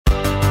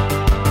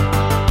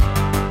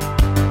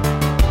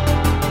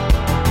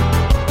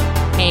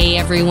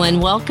everyone.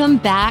 Welcome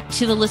back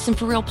to the Listen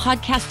for Real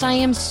podcast. I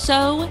am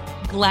so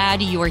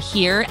glad you're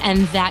here and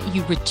that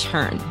you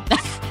return.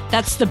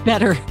 That's the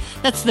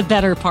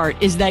better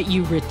part, is that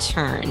you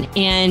return.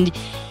 And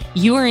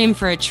you are in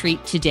for a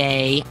treat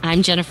today.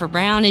 I'm Jennifer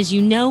Brown, as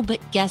you know,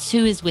 but guess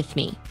who is with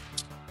me?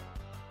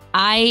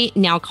 I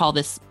now call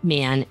this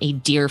man a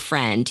dear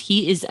friend.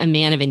 He is a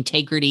man of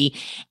integrity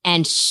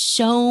and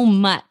so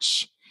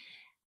much.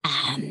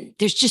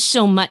 There's just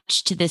so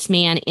much to this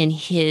man in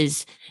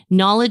his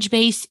knowledge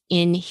base,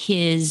 in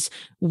his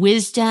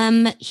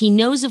wisdom. He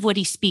knows of what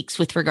he speaks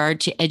with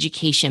regard to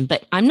education,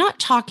 but I'm not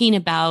talking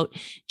about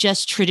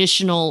just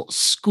traditional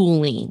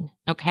schooling.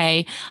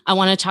 Okay. I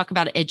want to talk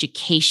about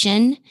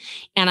education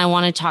and I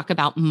want to talk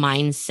about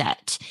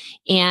mindset.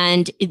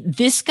 And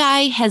this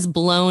guy has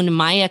blown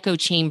my echo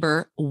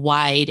chamber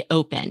wide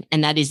open.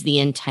 And that is the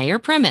entire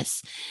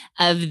premise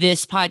of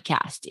this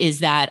podcast, is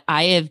that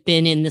I have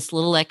been in this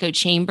little echo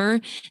chamber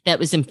that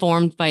was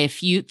informed by a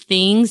few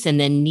things and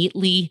then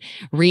neatly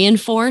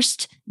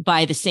reinforced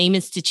by the same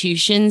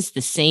institutions,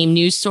 the same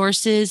news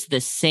sources,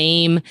 the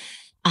same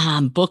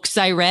books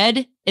I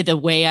read, the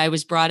way I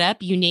was brought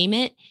up, you name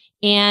it.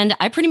 And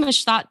I pretty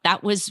much thought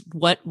that was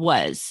what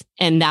was,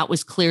 and that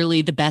was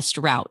clearly the best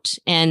route.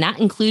 And that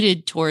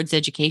included towards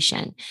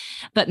education.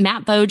 But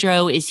Matt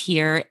Beaudreau is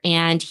here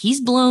and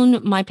he's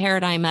blown my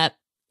paradigm up.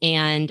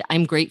 And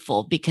I'm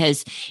grateful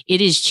because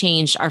it has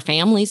changed our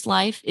family's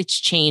life. It's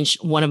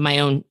changed one of my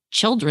own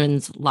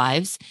children's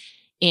lives.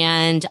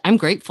 And I'm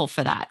grateful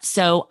for that.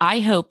 So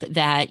I hope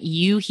that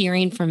you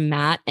hearing from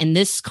Matt and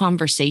this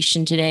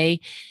conversation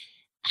today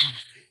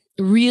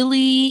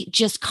really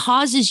just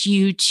causes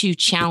you to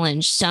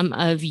challenge some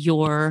of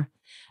your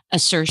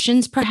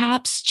assertions,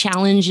 perhaps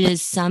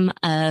challenges some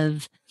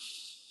of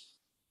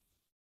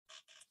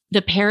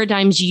the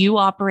paradigms you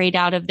operate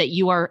out of that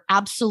you are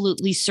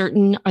absolutely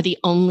certain are the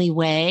only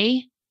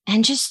way,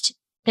 and just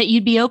that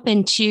you'd be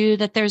open to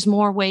that there's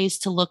more ways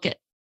to look at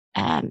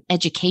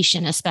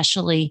education,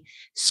 especially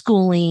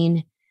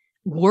schooling,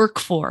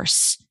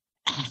 workforce,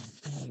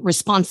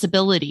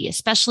 responsibility,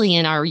 especially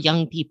in our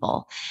young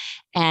people.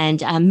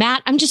 And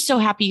Matt, I'm just so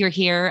happy you're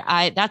here.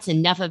 That's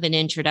enough of an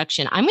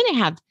introduction. I'm going to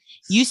have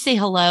you say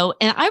hello.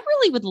 And I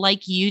really would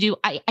like you to,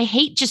 I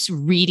hate just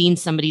reading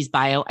somebody's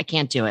bio. I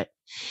can't do it.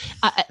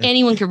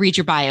 Anyone can read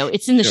your bio.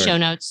 It's in the show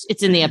notes.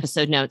 It's in the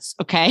episode notes.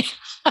 Okay.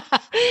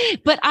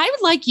 But I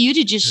would like you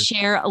to just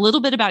share a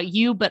little bit about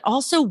you, but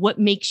also what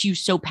makes you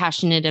so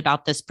passionate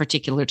about this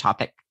particular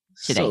topic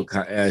today.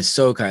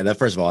 So kind. That,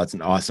 first of all, it's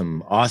an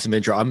awesome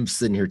intro. I'm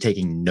sitting here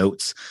taking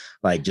notes,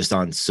 like just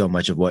on so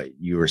much of what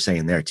you were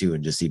saying there too,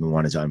 and just even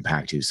wanted to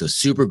unpack too. So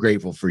super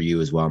grateful for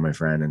you as well, my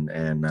friend,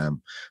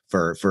 and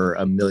for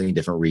a million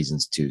different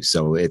reasons too.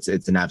 So it's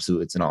an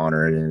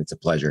honor and it's a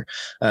pleasure.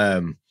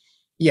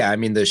 Yeah, I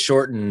mean, the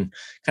short and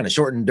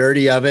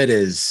dirty of it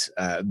is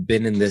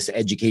been in this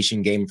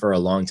education game for a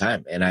long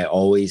time. And I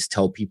always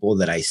tell people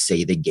that I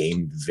say the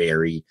game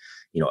very,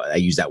 I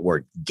use that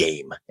word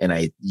game, and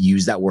I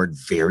use that word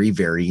very,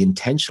 very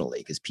intentionally,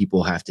 because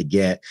people have to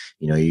get,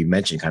 you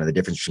mentioned kind of the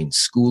difference between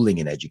schooling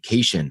and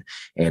education.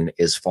 And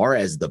as far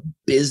as the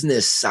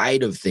business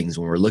side of things,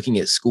 when we're looking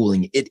at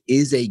schooling, it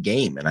is a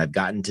game. And I've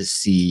gotten to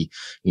see,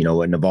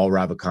 what Naval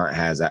Ravikant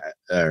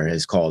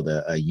has called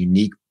a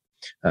unique,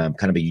 kind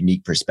of a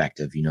unique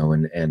perspective,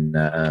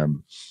 and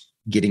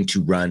getting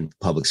to run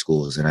public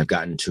schools, and I've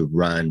gotten to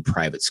run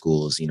private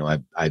schools.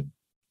 I've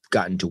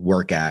gotten to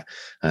work at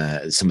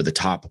some of the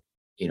top,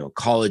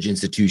 college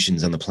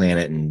institutions on the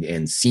planet,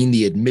 and seen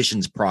the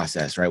admissions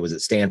process, right? I was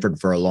at Stanford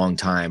for a long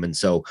time. And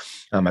so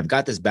I've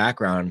got this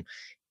background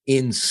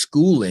in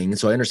schooling,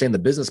 so I understand the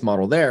business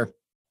model there,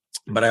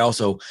 but I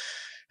also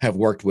have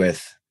worked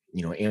with,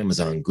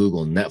 Amazon,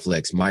 Google,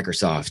 Netflix,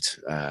 Microsoft,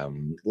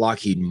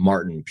 Lockheed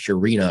Martin,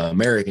 Purina,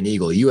 American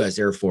Eagle, U.S.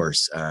 Air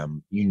Force,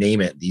 you name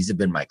it. These have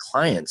been my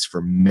clients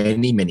for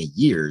many, many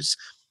years.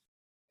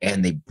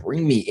 And they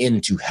bring me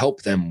in to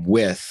help them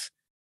with,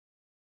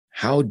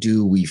 how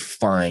do we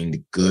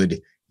find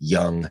good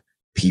young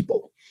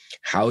people?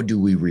 How do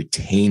we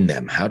retain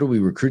them? How do we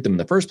recruit them in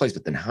the first place?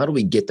 But then how do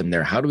we get them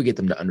there? How do we get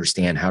them to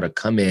understand how to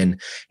come in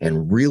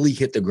and really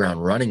hit the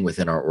ground running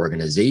within our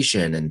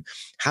organization? And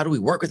how do we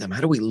work with them?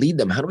 How do we lead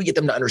them? How do we get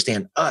them to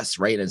understand us,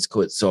 right? And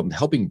so I'm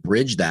helping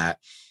bridge that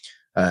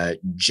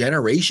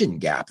generation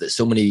gap that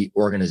so many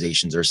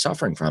organizations are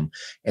suffering from.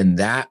 And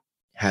that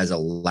has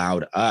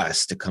allowed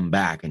us to come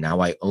back. And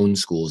now I own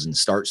schools and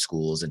start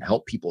schools and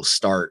help people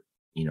start,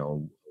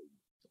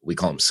 we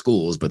call them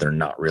schools, but they're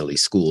not really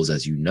schools,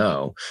 as you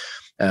know.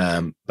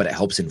 But it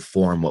helps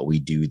inform what we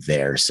do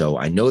there. So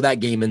I know that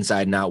game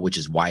inside and out, which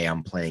is why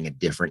I'm playing a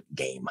different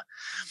game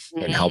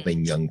and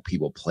helping young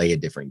people play a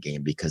different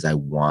game, because I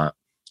want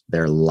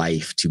their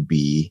life to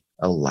be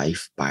a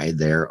life by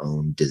their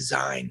own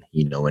design,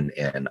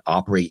 and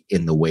operate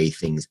in the way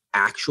things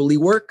actually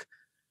work,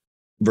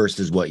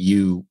 versus what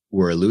you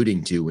were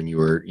alluding to when you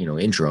were,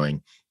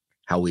 introing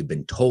how we've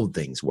been told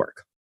things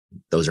work.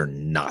 Those are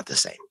not the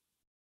same.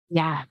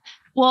 Yeah.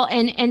 Well,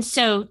 and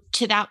so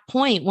to that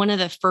point, one of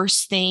the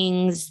first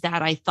things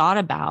that I thought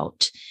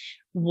about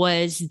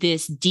was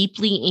this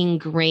deeply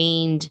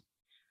ingrained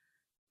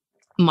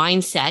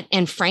mindset.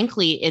 And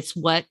frankly, it's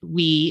what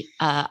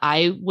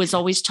I was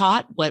always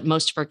taught, what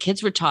most of our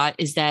kids were taught,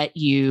 is that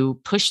you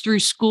push through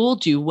school,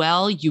 do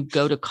well, you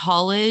go to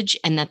college,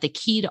 and that the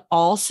key to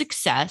all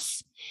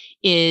success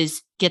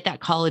is get that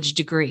college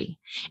degree.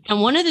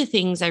 And one of the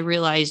things I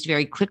realized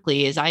very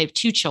quickly is I have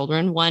two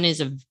children. One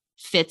is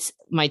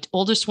my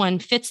oldest one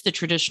fits the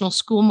traditional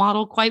school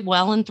model quite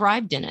well and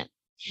thrived in it.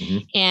 Mm-hmm.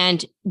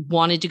 And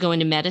wanted to go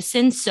into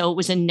medicine. So it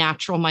was a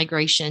natural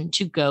migration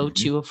to go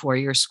to a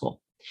 4-year school.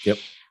 Yep.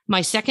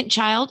 My second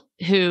child,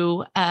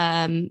 who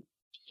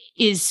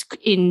is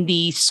in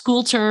the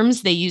school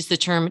terms, they use the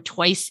term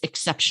twice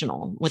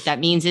exceptional. What that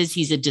means is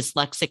he's a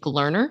dyslexic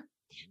learner.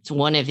 It's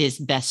one of his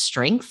best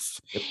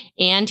strengths. Yep.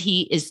 And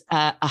he is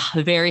a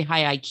very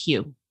high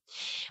IQ.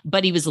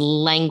 But he was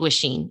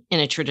languishing in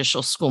a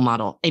traditional school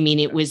model. I mean,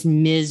 it was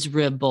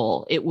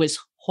miserable. It was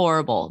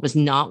horrible. It was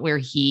not where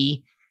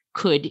he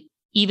could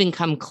even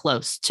come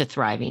close to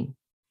thriving.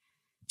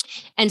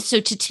 And so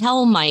to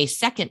tell my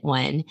second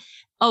one,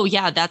 oh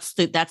yeah, that's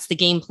the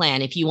game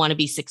plan. If you want to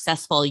be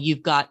successful,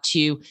 you've got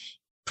to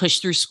push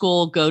through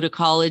school, go to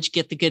college,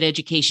 get the good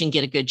education,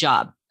 get a good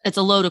job. It's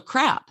a load of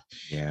crap.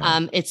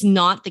 Yeah. It's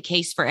not the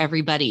case for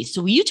everybody.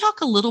 So will you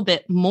talk a little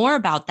bit more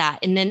about that?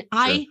 And then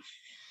Sure.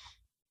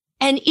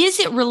 And is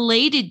it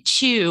related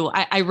to,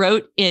 I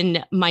wrote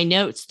in my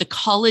notes, the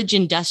college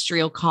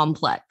industrial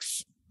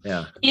complex?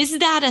 Yeah. Is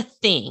that a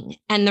thing?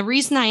 And the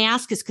reason I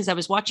ask is because I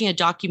was watching a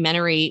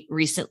documentary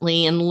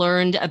recently and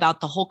learned about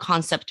the whole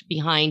concept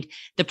behind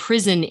the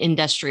prison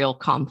industrial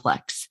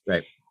complex.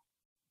 Right.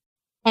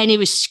 And it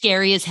was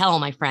scary as hell,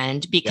 my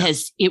friend,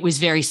 because it was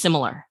very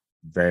similar.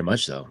 Very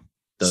much so.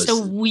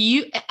 So will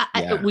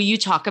you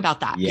talk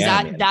about that?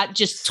 Yeah, that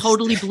just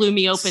totally blew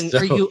me open.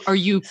 So, are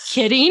you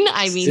kidding?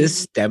 I mean,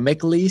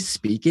 systemically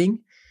speaking,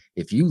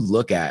 if you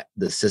look at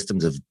the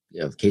systems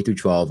of K through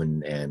 12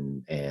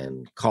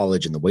 and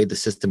college and the way the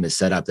system is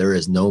set up, there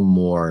is no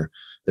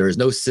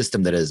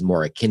system that is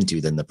more akin to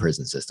than the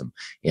prison system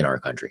in our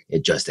country.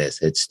 It just is.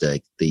 It's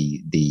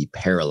the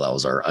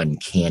parallels are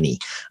uncanny,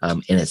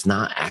 and it's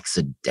not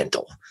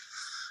accidental.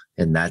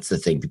 And that's the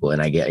thing, people.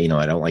 And I get,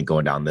 I don't like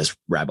going down this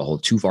rabbit hole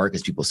too far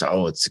because people say,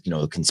 oh, it's,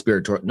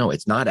 conspiratorial. No,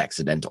 it's not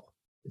accidental.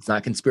 It's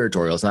not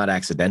conspiratorial. It's not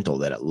accidental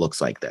that it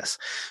looks like this.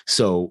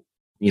 So,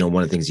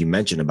 one of the things you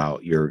mentioned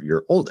about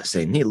your oldest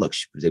saying, hey, look,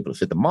 she was able to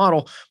fit the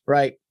model,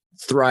 right?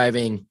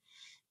 Thriving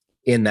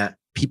in that.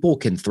 People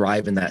can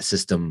thrive in that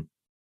system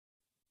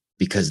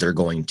because they're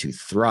going to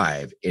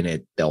thrive in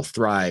it. They'll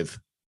thrive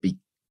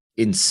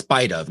in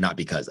spite of, not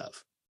because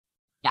of.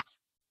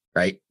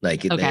 Right?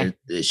 Like it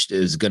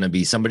was going to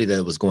be somebody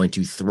that was going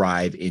to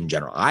thrive in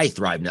general. I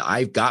thrive now.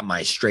 I've got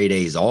my straight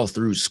A's all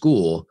through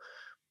school,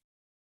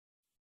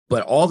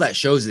 but all that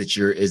shows that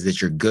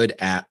you're good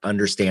at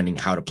understanding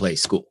how to play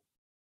school.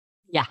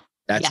 Yeah.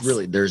 That's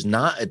really,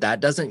 that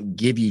doesn't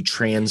give you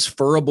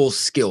transferable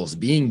skills.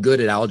 Being good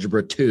at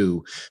algebra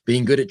 2,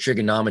 being good at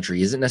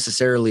trigonometry isn't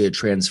necessarily a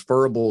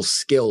transferable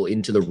skill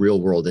into the real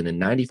world. And in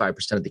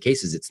 95% of the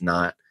cases, it's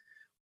not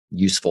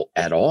useful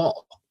at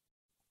all.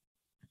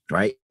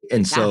 Right.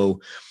 And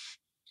so,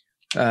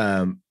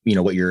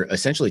 what you're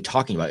essentially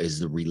talking about is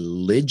the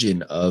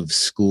religion of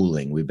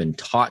schooling. We've been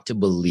taught to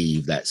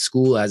believe that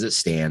school as it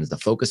stands, the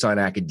focus on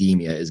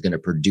academia is going to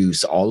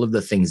produce all of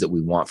the things that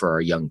we want for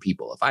our young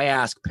people. If I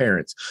ask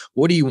parents,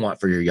 what do you want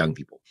for your young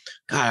people?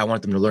 God, I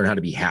want them to learn how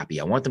to be happy.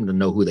 I want them to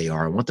know who they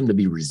are. I want them to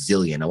be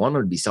resilient. I want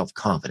them to be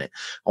self-confident.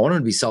 I want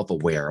them to be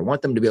self-aware. I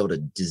want them to be able to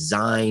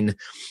design,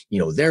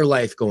 their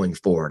life going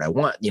forward. I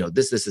want,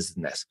 this,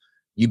 and this.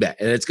 You bet.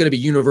 And it's going to be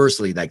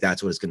universally like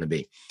that's what it's going to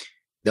be.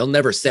 They'll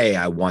never say,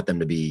 I want them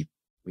to be,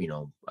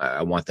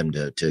 I want them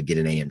to get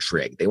an A in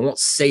trig. They won't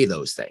say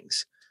those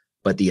things.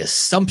 But the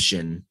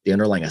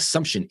underlying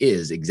assumption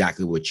is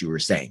exactly what you were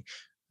saying.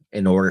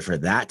 In order for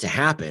that to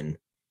happen,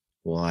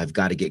 well, I've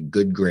got to get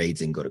good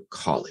grades and go to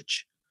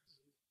college.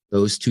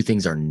 Those two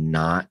things they're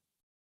not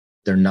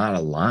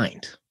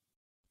aligned.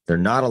 They're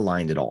not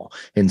aligned at all.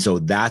 And so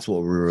that's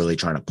what we're really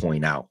trying to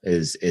point out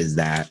is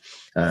that,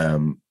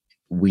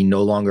 we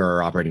no longer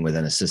are operating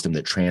within a system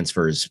that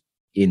transfers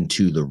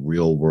into the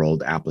real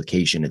world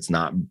application. It's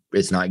not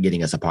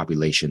getting us a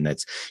population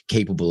that's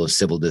capable of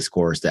civil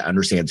discourse, that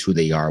understands who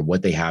they are,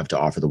 what they have to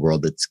offer the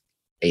world. That's,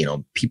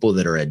 people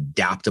that are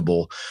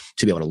adaptable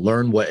to be able to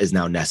learn what is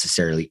now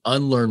necessarily,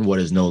 unlearn what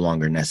is no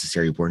longer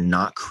necessary. We're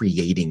not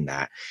creating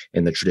that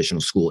in the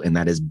traditional school, and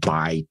that is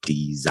by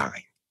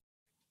design.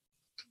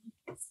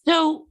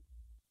 So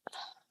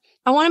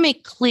I want to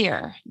make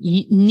clear,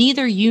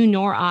 neither you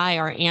nor I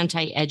are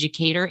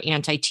anti-educator,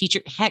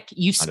 anti-teacher. Heck,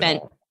 you've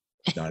spent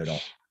not at all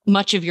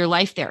much of your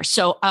life there.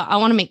 So I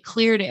want to make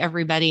clear to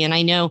everybody. And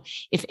I know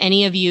if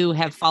any of you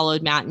have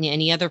followed Matt in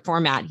any other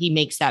format, he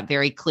makes that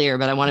very clear,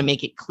 but I want to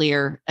make it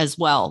clear as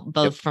well,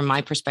 both from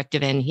my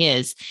perspective and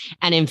his.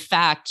 And in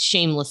fact,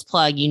 shameless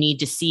plug, you need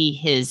to see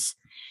his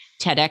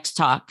TEDx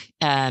talk.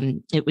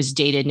 It was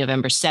dated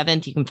November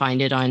 7th. You can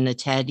find it on the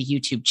TED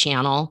YouTube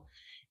channel.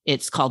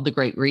 It's called The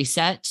Great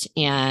Reset,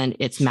 and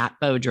it's Matt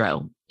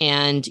Beaudreau.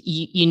 And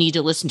you need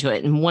to listen to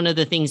it. And one of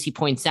the things he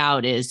points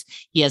out is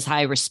he has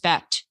high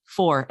respect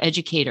for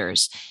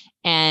educators.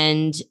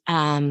 And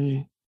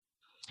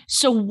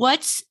so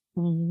what's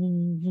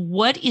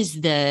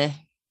the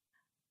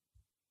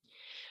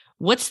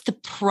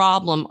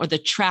problem or the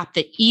trap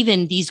that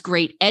even these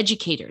great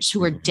educators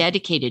who are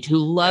dedicated, who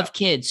love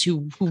kids,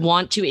 who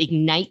want to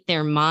ignite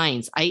their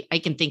minds?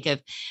 I can think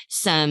of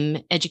some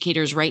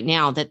educators right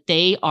now that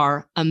they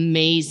are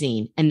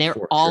amazing, and they're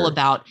all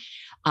about,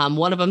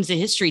 one of them's a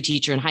history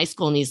teacher in high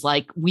school, and he's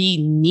like, we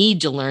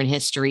need to learn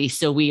history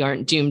so we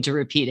aren't doomed to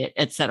repeat it,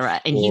 et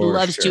cetera. And he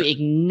loves to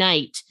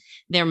ignite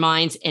their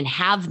minds and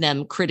have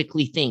them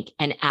critically think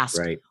and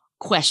ask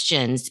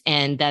questions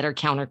and that are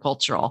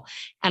countercultural.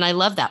 And I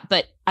love that.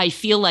 But I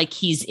feel like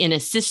he's in a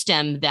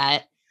system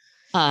that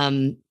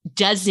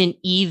doesn't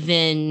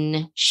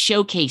even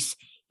showcase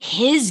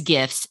his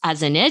gifts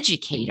as an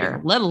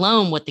educator, let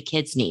alone what the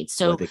kids need.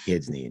 So what the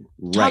kids need.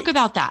 Talk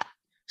about that.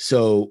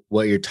 So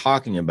what you're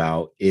talking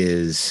about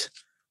is,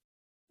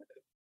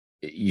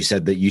 you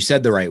said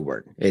the right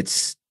word.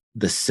 It's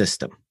the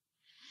system,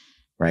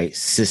 right?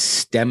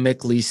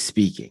 Systemically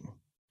speaking,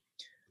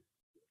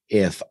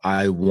 if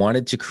I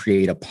wanted to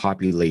create a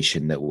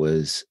population that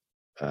was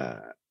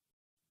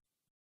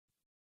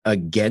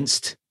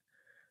against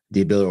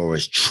the ability, or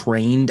was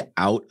trained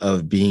out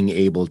of being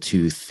able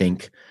to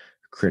think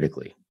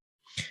critically,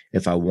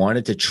 if I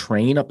wanted to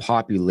train a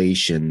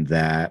population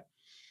that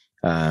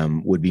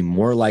would be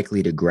more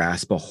likely to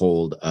grasp a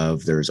hold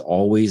of, there's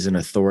always an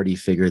authority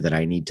figure that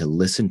I need to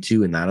listen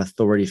to, and that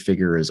authority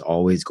figure is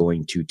always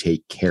going to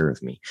take care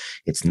of me.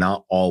 It's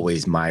not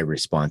always my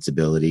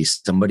responsibility.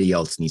 Somebody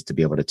else needs to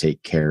be able to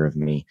take care of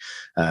me.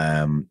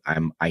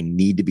 I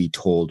need to be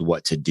told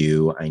what to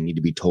do. I need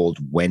to be told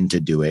when to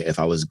do it. If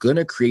I was going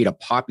to create a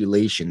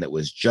population that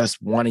was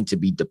just wanting to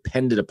be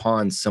dependent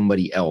upon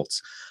somebody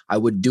else, I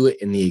would do it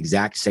in the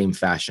exact same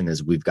fashion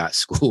as we've got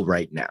school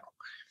right now.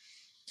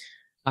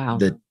 Wow.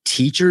 The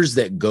teachers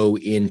that go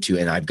into,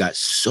 and I've got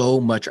so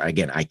much,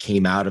 again, I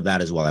came out of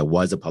that as well. I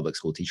was a public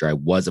school teacher. I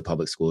was a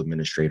public school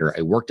administrator.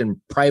 I worked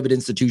in private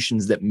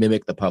institutions that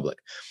mimic the public.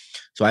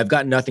 So I've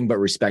got nothing but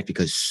respect,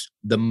 because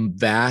the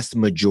vast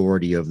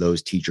majority of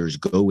those teachers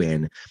go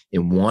in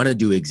and want to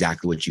do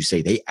exactly what you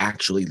say. They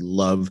actually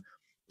love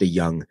the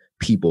young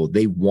people.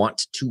 They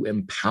want to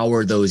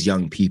empower those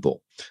young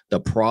people. The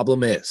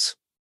problem is,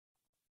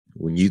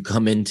 when you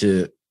come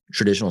into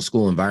traditional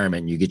school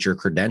environment and you get your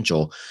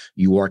credential,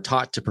 you are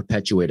taught to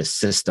perpetuate a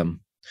system.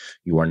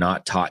 You are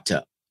not taught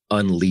to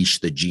unleash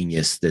the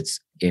genius that's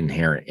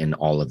inherent in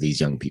all of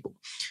these young people.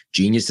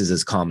 Genius is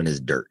as common as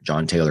dirt.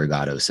 John Taylor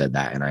Gatto said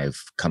that, and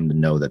I've come to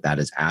know that that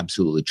is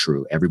absolutely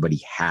true.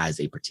 Everybody has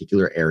a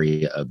particular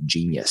area of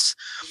genius.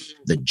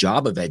 The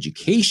job of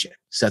education,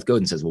 Seth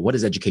Godin says, well, what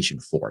is education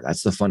for?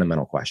 That's the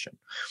fundamental question.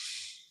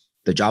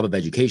 The job of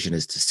education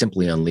is to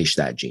simply unleash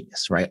that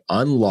genius, right?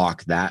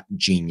 Unlock that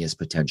genius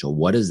potential.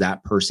 What does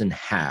that person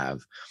have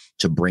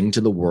to bring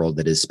to the world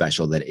that is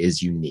special, that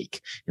is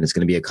unique? And it's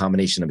going to be a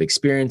combination of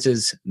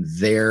experiences,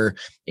 their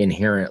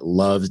inherent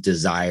loves,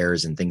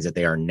 desires, and things that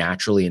they are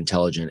naturally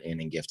intelligent in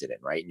and gifted in,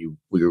 right? And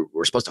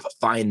we're supposed to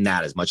find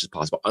that as much as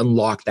possible,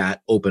 unlock that,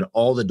 open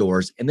all the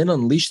doors, and then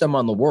unleash them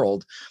on the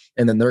world.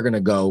 And then they're going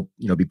to go,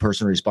 be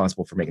personally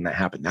responsible for making that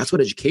happen. That's what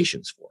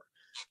education's for.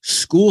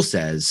 School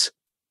says,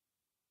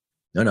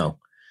 no,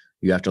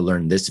 you have to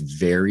learn this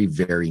very,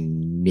 very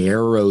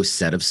narrow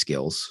set of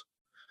skills.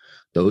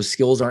 Those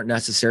skills aren't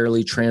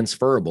necessarily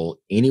transferable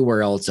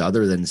anywhere else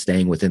other than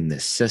staying within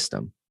this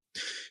system.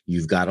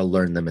 You've got to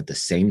learn them at the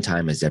same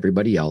time as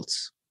everybody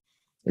else,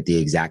 at the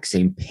exact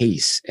same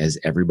pace as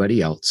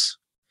everybody else.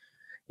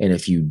 And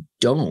if you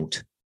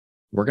don't,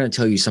 we're going to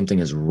tell you something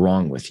is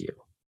wrong with you.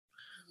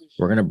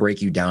 We're going to break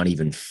you down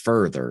even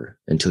further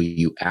until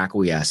you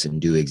acquiesce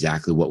and do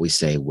exactly what we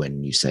say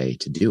when you say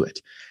to do it.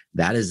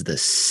 That is the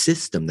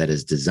system that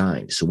is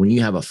designed. So when you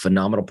have a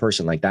phenomenal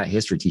person like that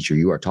history teacher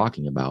you are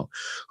talking about,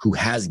 who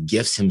has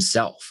gifts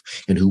himself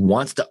and who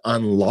wants to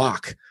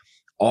unlock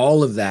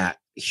all of that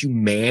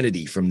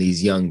humanity from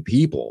these young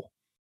people,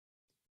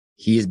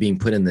 he is being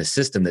put in this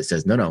system that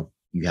says, no,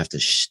 you have to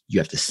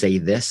say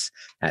this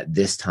at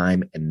this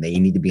time, and they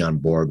need to be on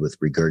board with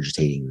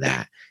regurgitating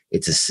that.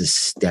 It's a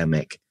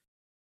systemic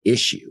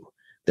issue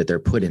that they're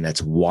put in.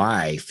 That's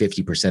why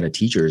 50% of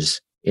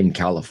teachers in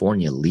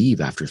California leave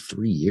after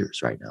 3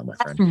 years right now, my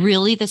friend. That's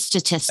really the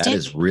statistic? That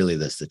is really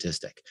the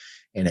statistic.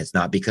 And it's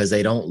not because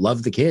they don't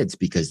love the kids,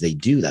 because they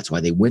do. That's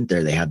why they went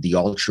there. They have the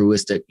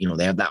altruistic,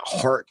 they have that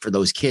heart for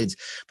those kids,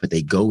 but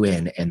they go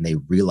in and they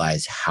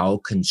realize how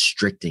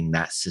constricting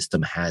that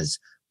system has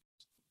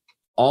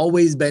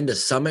always been to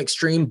some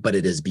extreme, but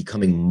it is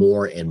becoming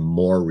more and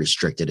more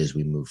restricted as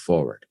we move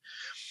forward.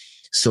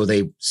 So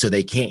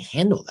they can't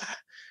handle that,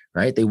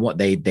 right?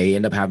 They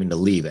end up having to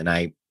leave. And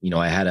I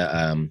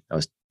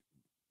was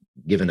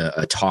given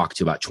a talk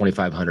to about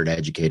 2,500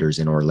 educators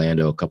in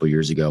Orlando a couple of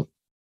years ago.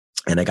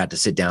 And I got to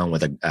sit down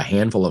with a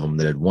handful of them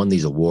that had won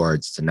these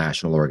awards. It's a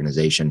national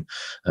organization,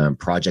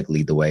 Project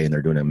Lead the Way, and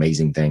they're doing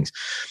amazing things.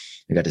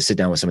 I got to sit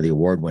down with some of the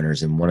award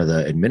winners, and one of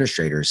the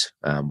administrators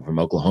from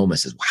Oklahoma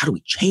says, well, how do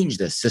we change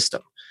this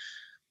system?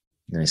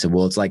 And I said,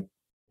 well, it's like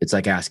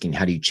asking,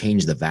 how do you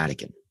change the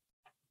Vatican?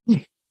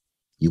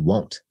 You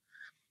won't.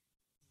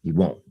 You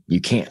won't.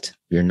 You can't.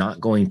 You're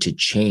not going to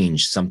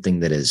change something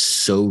that is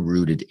so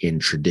rooted in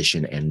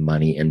tradition and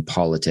money and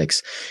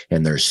politics.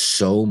 And there's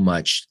so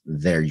much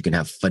there. You can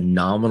have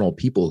phenomenal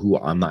people who,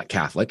 I'm not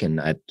Catholic,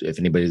 and if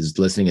anybody's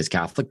listening is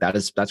Catholic,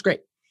 that's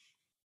great.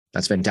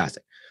 That's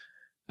fantastic.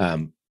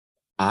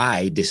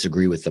 I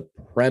disagree with the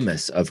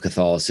premise of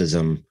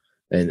Catholicism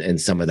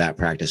and some of that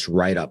practice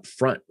right up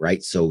front,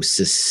 right? So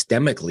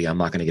systemically, I'm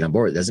not going to get on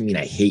board. It doesn't mean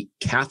I hate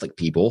Catholic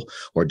people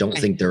or don't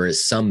think there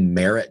is some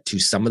merit to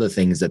some of the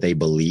things that they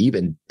believe,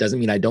 and doesn't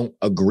mean I don't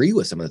agree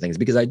with some of the things,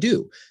 because I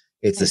do.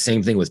 It's the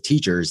same thing with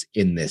teachers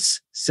in this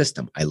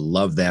system. I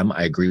love them.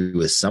 I agree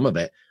with some of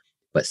it,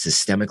 but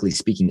systemically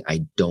speaking,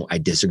 I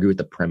disagree with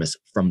the premise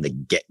from the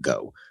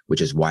get-go,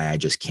 which is why I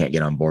just can't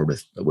get on board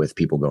with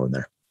people going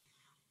there.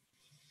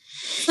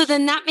 So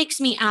then that makes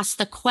me ask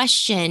the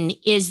question,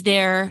 is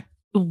there,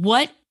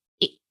 what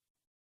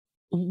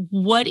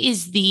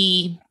is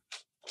the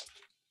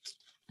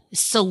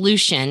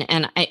solution?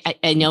 And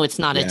I know it's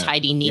not a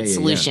tidy, neat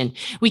solution.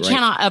 We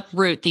cannot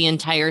uproot the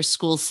entire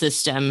school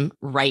system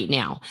right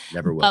now.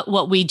 Never will. But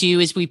what we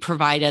do is we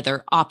provide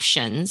other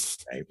options.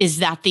 Right. Is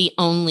that the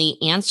only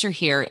answer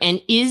here?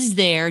 And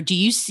do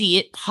you see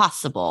it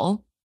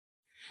possible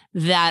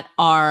that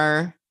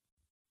our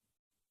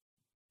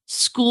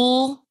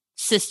school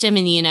system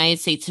in the United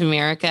States of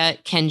America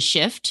can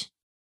shift?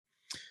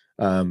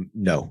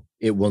 No,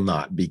 it will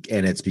not be.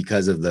 And it's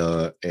because of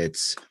the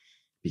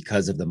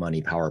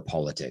money, power,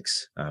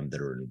 politics that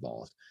are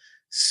involved.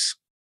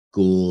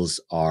 Schools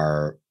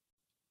are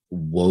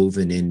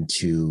woven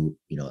into,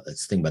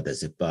 let's think about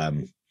this.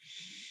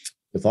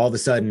 If all of a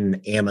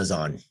sudden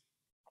Amazon,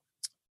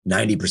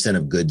 90%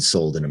 of goods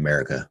sold in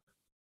America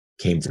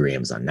came through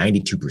Amazon,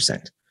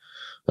 92%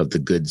 of the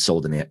goods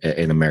sold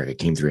in America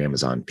came through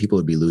Amazon, people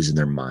would be losing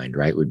their mind,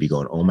 right? Would be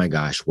going, oh my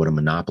gosh, what a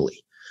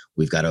monopoly.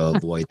 We've got to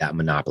avoid that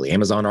monopoly.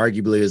 Amazon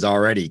arguably is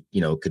already,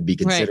 could be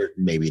considered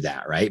maybe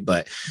that, right?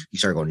 But you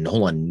start going,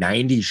 hold on,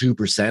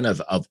 92%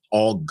 of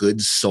all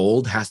goods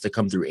sold has to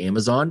come through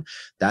Amazon.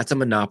 That's a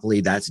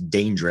monopoly. That's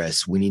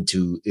dangerous. We need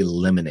to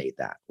eliminate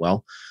that.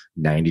 Well,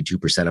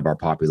 92% of our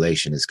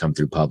population has come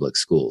through public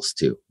schools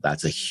too.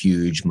 That's a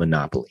huge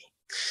monopoly,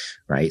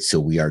 right?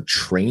 So we are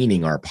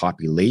training our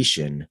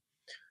population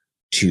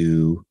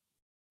to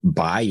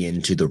buy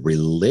into the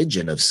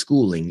religion of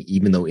schooling,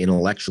 even though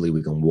intellectually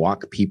we can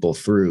walk people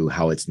through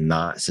how it's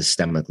not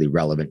systemically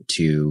relevant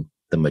to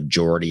the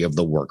majority of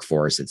the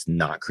workforce. It's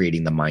not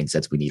creating the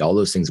mindsets we need, all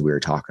those things we were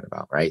talking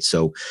about, right?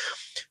 So,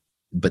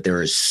 but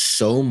there is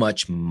so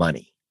much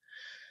money.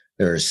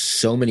 There are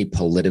so many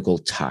political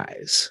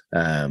ties.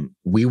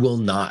 We will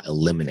not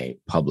eliminate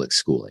public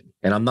schooling.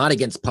 And I'm not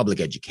against public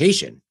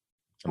education.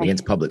 I'm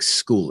against public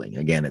schooling.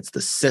 Again, it's the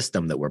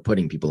system that we're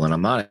putting people in.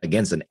 I'm not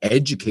against an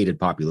educated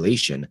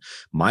population.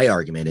 My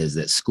argument is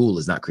that school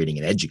is not creating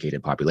an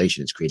educated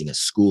population. It's creating a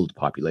schooled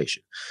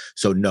population.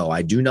 So no,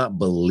 I do not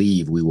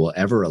believe we will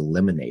ever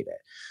eliminate it.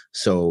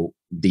 So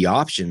the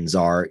options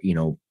are,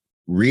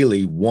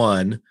 really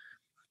one,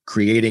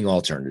 creating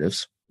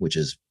alternatives, which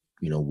is,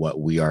 what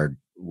we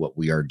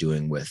are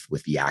doing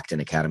with the Acton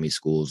Academy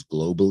schools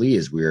globally,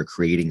 is we are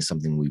creating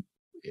something we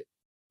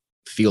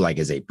feel like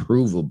is a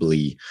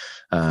provably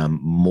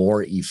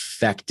more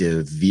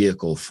effective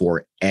vehicle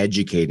for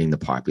educating the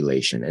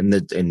population.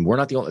 And we're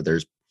not the only,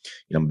 there's,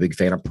 I'm a big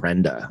fan of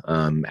Prenda.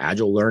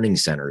 Agile learning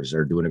centers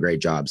are doing a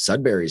great job.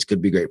 Sudbury's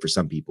could be great for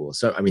some people.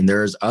 So,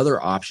 there's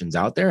other options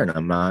out there, and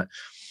I'm not,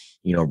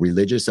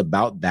 religious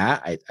about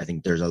that. I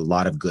think there's a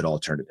lot of good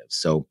alternatives.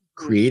 So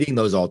creating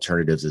those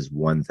alternatives is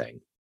one thing.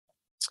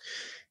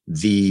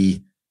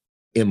 The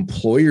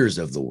employers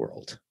of the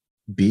world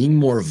being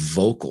more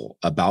vocal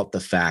about the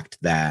fact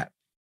that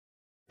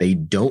they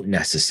don't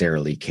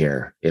necessarily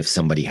care if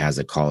somebody has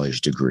a college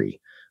degree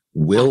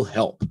will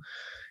help.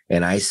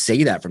 And I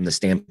say that from the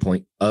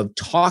standpoint of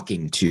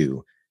talking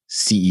to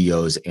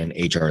CEOs and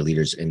HR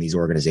leaders in these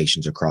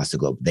organizations across the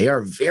globe. They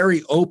are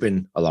very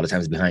open, a lot of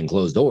times behind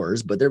closed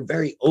doors, but they're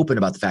very open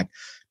about the fact,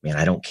 man,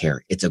 I don't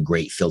care. It's a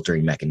great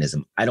filtering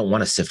mechanism. I don't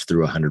want to sift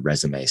through 100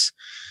 resumes.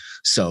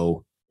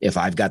 So if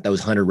I've got those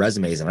 100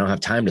 resumes and I don't have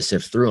time to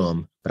sift through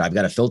them, but I've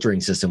got a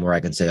filtering system where I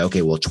can say,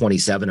 okay, well,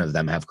 27 of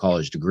them have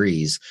college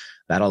degrees.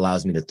 That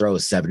allows me to throw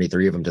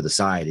 73 of them to the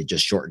side. It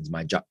just shortens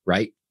my job,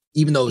 right?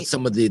 Even though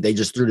some of they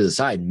just threw to the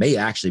side may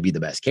actually be the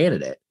best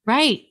candidate.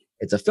 Right.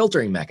 It's a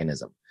filtering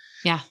mechanism.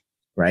 Yeah.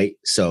 Right.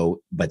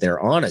 So, but they're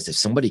honest. If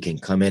somebody can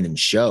come in and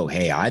show,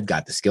 hey, I've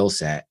got the skill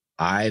set,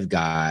 I've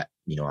got,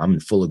 I'm in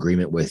full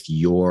agreement with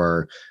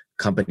your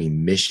company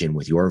mission,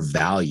 with your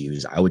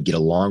values, I would get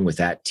along with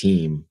that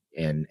team.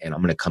 And I'm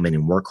going to come in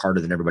and work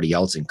harder than everybody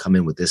else and come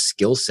in with this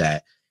skill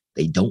set.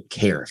 They don't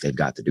care if they've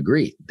got the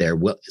degree.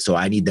 So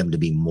I need them to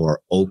be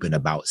more open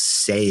about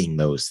saying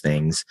those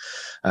things.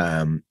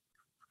 And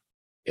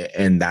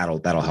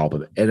that'll help.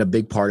 And a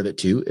big part of it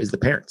too is the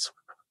parents.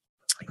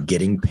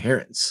 Getting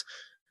parents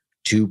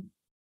to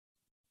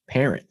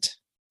parent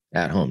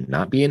at home,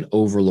 not be an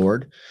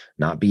overlord,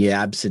 not be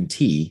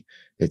absentee.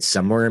 It's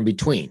somewhere in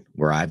between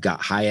where I've got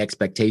high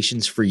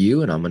expectations for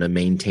you and I'm going to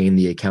maintain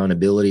the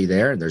accountability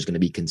there. And there's going to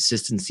be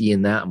consistency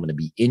in that. I'm going to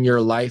be in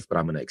your life, but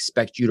I'm going to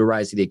expect you to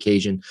rise to the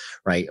occasion,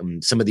 right?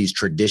 Some of these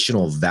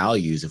traditional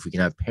values, if we can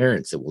have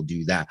parents that will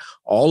do that,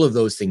 all of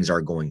those things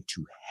are going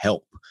to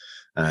help.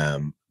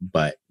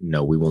 But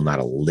no, we will not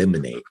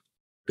eliminate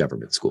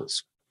government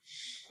schools.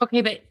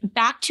 Okay, but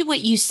back to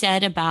what you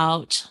said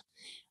about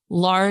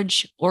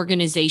large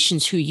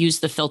organizations who use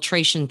the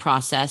filtration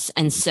process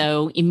and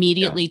so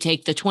immediately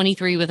take the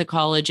 23 with a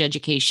college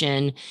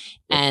education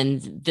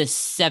and the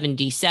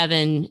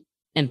 77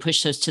 and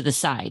push those to the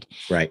side.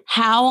 Right.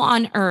 How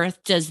on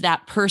earth does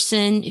that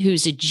person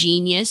who's a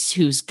genius,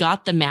 who's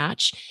got the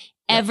match,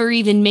 ever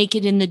even make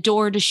it in the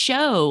door to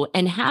show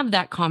and have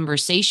that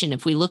conversation?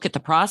 If we look at the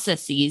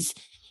processes,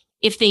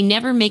 if they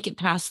never make it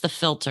past the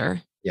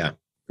filter. Yeah.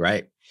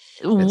 Right.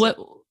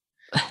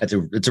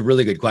 It's a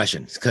really good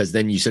question, because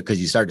then you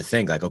start to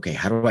think like, okay,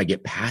 how do I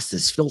get past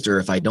this filter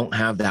if I don't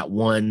have that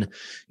one,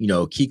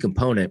 key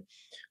component?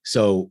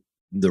 So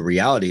the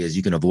reality is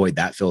you can avoid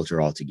that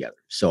filter altogether.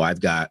 So I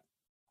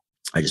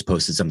just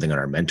posted something on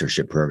our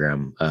mentorship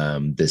program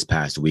this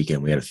past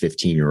weekend. We had a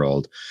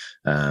 15-year-old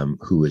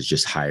who was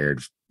just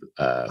hired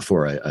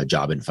for a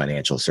job in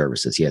financial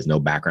services. He has no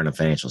background in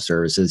financial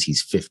services.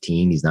 He's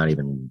 15. He's not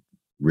even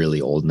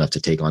really old enough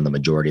to take on the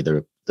majority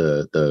of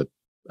the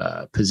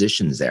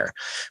positions there,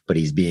 but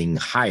he's being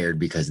hired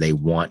because they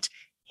want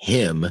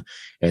him,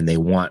 and they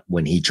want,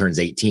 when he turns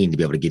 18, to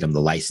be able to get him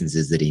the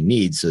licenses that he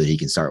needs so that he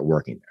can start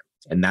working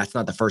there. And that's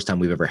not the first time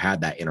we've ever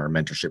had that in our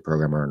mentorship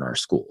program or in our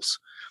schools,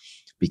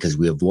 because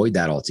we avoid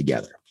that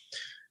altogether.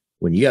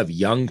 When you have a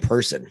young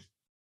person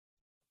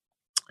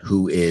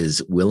who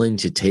is willing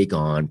to take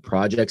on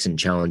projects and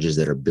challenges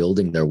that are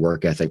building their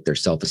work ethic, their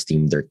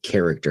self-esteem, their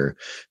character,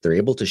 they're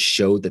able to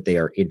show that they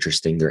are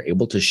interesting. They're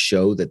able to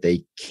show that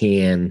they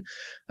can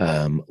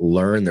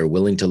learn. They're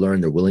willing to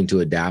learn. They're willing to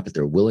adapt.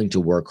 They're willing to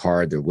work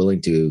hard. They're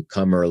willing to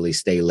come early,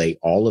 stay late,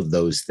 all of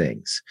those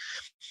things.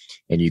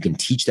 And you can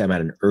teach them at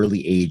an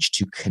early age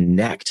to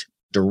connect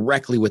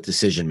directly with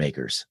decision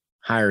makers,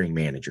 hiring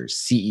managers,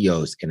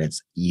 CEOs, and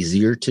it's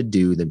easier to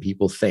do than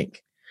people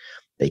think.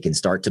 They can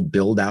start to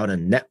build out a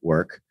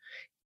network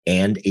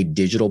and a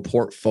digital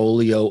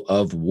portfolio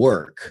of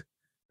work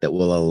that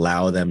will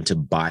allow them to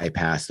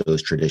bypass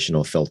those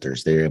traditional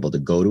filters. They're able to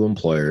go to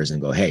employers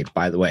and go, hey,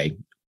 by the way,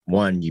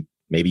 one,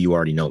 maybe you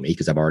already know me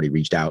because I've already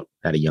reached out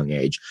at a young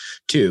age.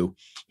 Two,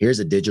 here's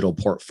a digital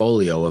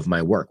portfolio of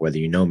my work, whether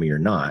you know me or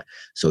not.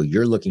 So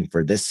you're looking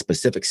for this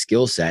specific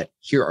skill set.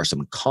 Here are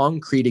some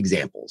concrete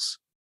examples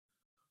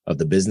of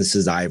the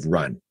businesses I've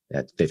run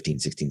at 15,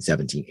 16,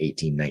 17,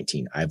 18,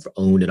 19. I've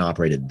owned and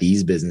operated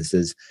these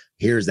businesses.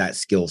 Here's that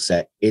skill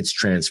set. It's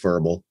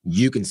transferable.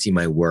 You can see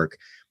my work.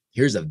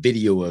 Here's a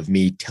video of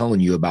me telling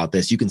you about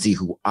this. You can see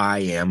who I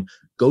am.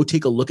 Go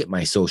take a look at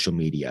my social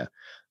media.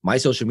 My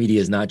social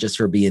media is not just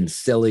for being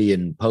silly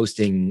and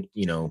posting,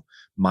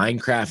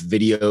 Minecraft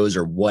videos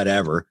or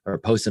whatever, or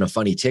posting a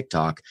funny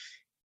TikTok.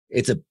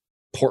 It's a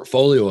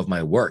portfolio of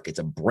my work. It's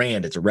a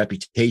brand. It's a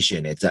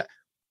reputation.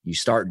 You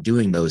start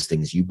doing those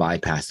things, you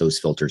bypass those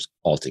filters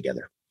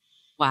altogether.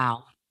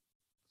 Wow.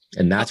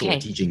 And that's what we're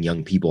teaching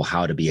young people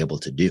how to be able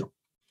to do.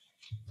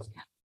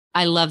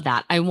 I love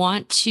that. I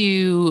want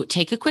to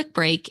take a quick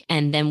break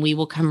and then we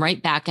will come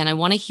right back. And I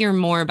want to hear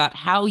more about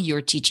how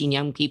you're teaching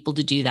young people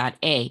to do that,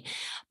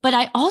 But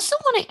I also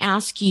want to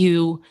ask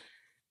you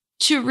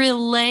to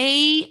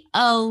relay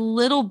a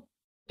little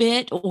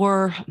bit,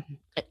 or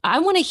I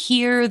want to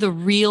hear the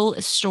real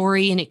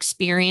story and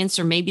experience,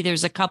 or maybe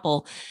there's a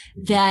couple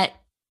that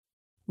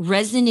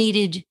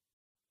resonated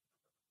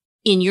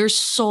in your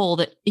soul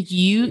that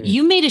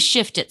you made a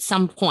shift at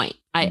some point.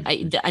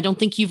 I don't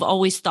think you've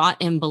always thought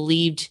and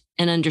believed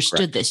and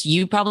understood this.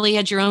 You probably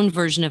had your own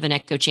version of an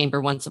echo chamber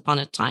once upon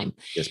a time.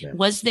 Yes, ma'am.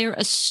 Was there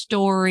a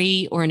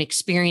story or an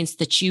experience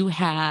that you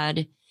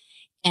had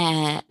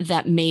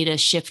that made a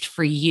shift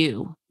for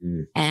you?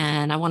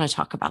 And I want to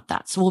talk about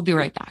that. So we'll be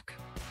right back.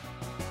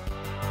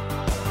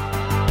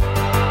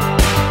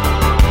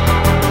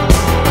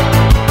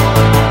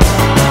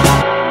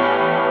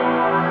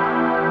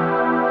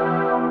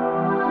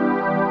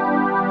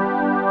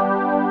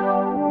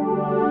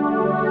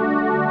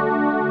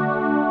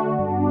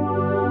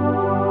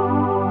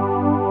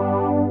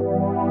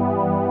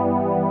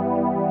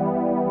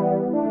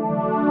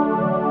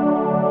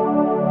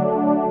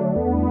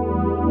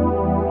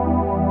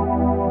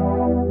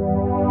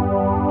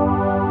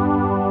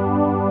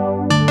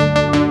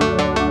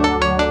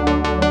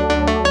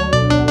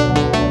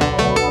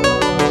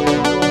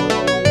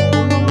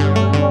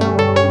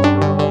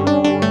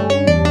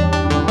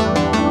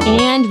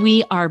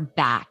 We are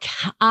back.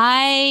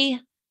 I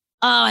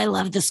I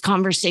love this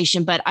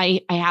conversation, but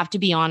I have to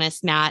be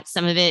honest, Matt,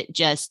 some of it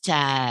just,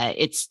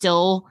 it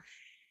still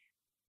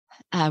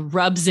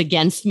rubs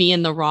against me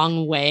in the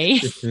wrong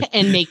way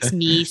and makes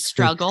me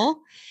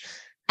struggle.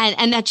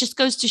 And that just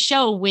goes to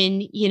show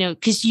when,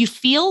 because you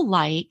feel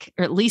like,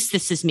 or at least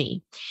this is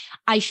me,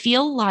 I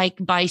feel like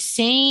by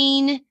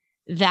saying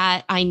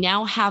that I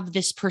now have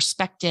this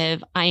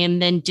perspective, I am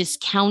then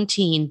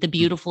discounting the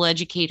beautiful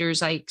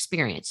educators I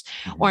experienced,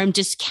 or I'm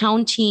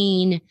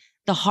discounting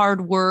the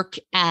hard work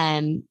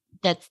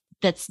that's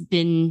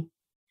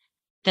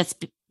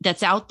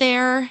out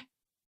there.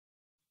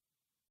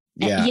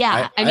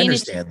 Yeah. I mean,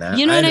 understand that.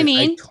 You know what I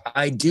mean?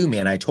 I do,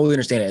 man. I totally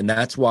understand it. And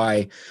that's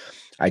why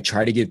I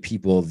try to give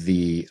people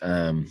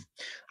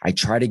I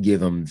try to give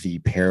them the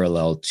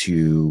parallel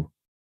to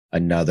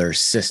another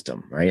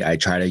system, right? I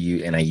try to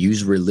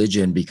use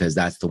religion because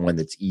that's the one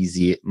that's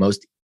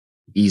most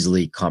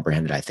easily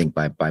comprehended, I think,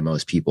 by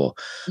most people.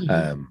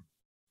 Mm-hmm.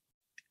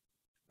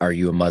 Are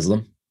you a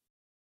Muslim?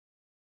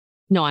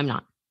 No, I'm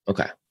not.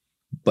 Okay.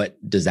 But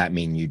does that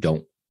mean you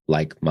don't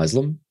like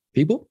Muslim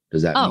people?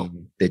 Does that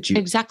mean that you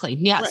exactly?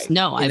 Yes. Right.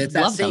 No, I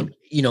love them.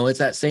 It's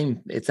that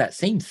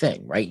same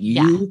thing, right?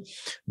 You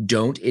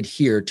don't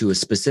adhere to a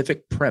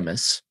specific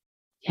premise.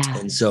 Yeah.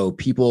 And so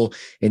people,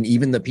 and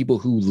even the people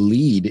who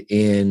lead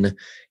in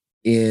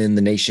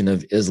the Nation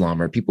of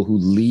Islam, or people who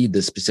lead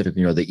the specific,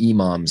 the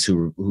imams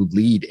who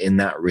lead in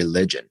that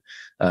religion,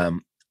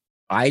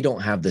 I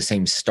don't have the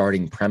same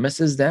starting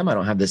premise as them. I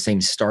don't have the same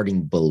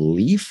starting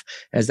belief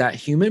as that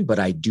human, but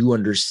I do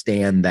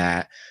understand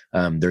that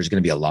there's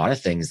going to be a lot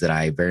of things that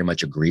I very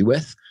much agree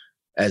with,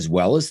 as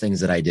well as things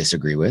that I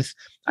disagree with.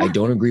 Yeah. I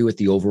don't agree with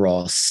the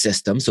overall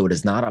system, so it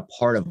is not a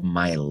part of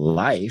my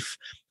life.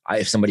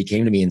 If somebody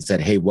came to me and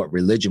said, hey, what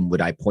religion would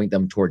I point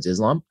them towards?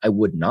 Islam? I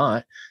would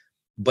not.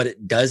 But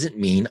it doesn't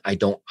mean I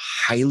don't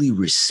highly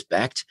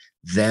respect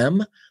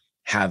them.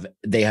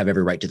 They have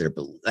every right to their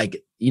belief.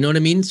 Like, you know what I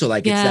mean? So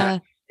like,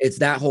 it's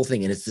that whole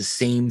thing. And it's the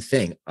same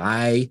thing.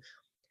 I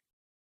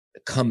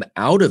come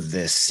out of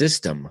this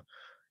system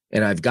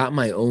and I've got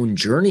my own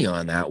journey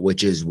on that,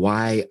 which is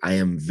why I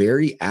am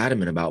very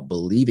adamant about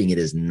believing it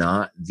is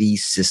not the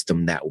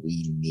system that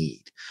we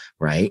need.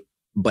 Right.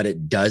 But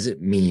it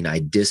doesn't mean I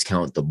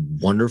discount the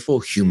wonderful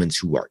humans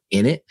who are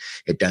in it.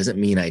 It doesn't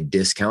mean I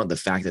discount the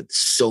fact that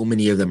so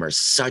many of them are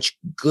such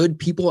good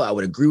people. I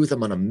would agree with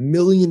them on a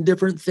million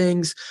different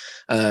things.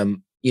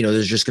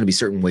 There's just going to be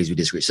certain ways we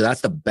disagree. So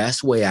that's the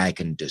best way I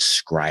can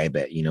describe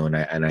it,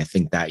 and I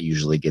think that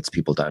usually gets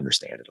people to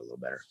understand it a little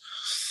better.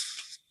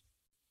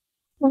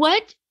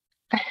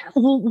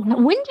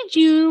 When did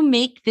you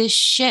make this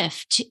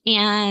shift,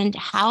 and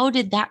how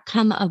did that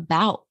come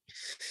about?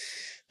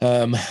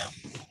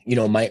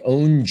 My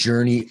own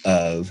journey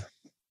of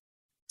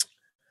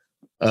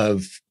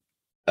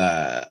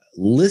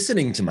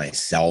listening to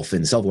myself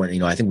and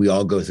self-awareness. I think we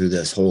all go through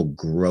this whole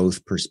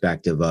growth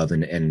perspective of,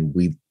 and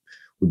we've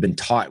been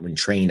taught when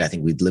trained, I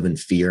think we live in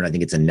fear. And I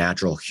think it's a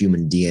natural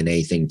human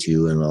DNA thing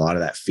too. And a lot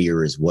of that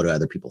fear is, what do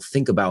other people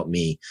think about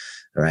me?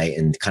 Right.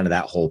 And kind of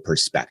that whole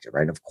perspective.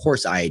 Right. And of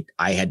course I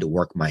had to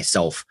work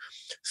myself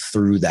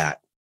through that,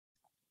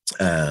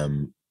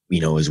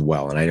 as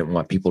well. And I didn't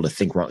want people to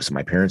think wrong. So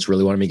my parents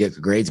really wanted me to get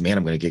good grades. Man,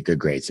 I'm going to get good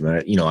grades.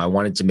 I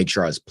wanted to make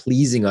sure I was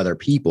pleasing other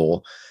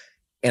people.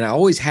 And I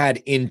always had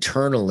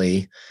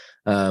internally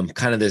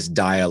kind of this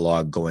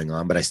dialogue going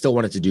on, but I still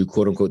wanted to do,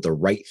 quote unquote, the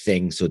right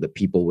thing so that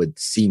people would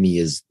see me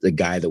as the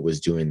guy that was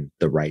doing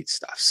the right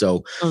stuff.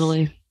 So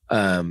totally.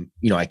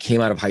 I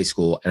came out of high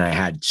school and I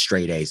had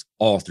straight A's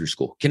all through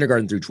school,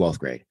 kindergarten through 12th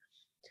grade.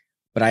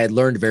 But I had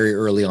learned very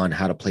early on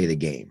how to play the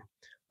game.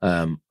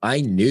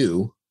 I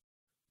knew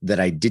that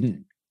I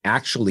didn't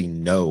actually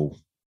know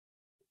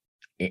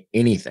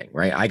anything,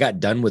 right? I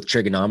got done with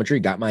trigonometry,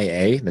 got my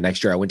A. The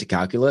next year I went to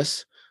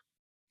calculus.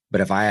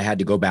 But if I had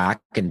to go back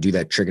and do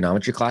that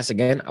trigonometry class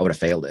again, I would have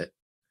failed it.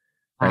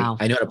 Right? Wow.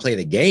 I know how to play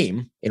the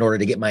game in order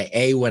to get my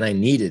A when I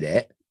needed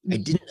it. I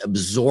didn't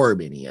absorb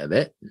any of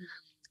it.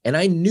 And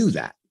I knew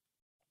that.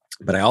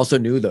 But I also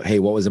knew that, hey,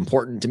 what was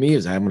important to me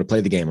is I'm going to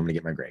play the game. I'm going to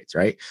get my grades,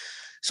 right?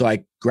 So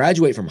I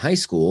graduate from high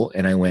school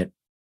and I went,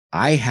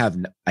 I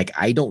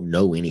don't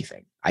know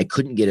anything. I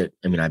couldn't get it.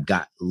 I mean, I've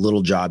got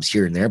little jobs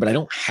here and there, but I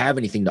don't have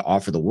anything to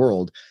offer the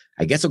world.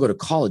 I guess I'll go to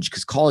college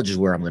because college is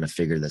where I'm going to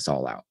figure this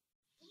all out.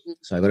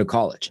 So I go to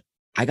college.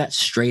 I got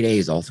straight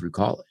A's all through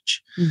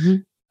college. Mm-hmm.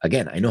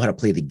 Again, I know how to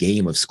play the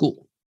game of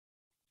school.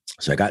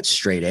 So I got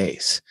straight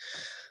A's.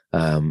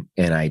 And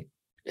I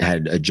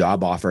had a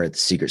job offer at the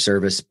Secret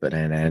Service, but I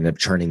ended up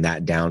turning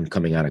that down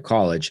coming out of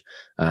college.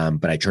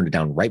 But I turned it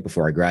down right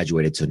before I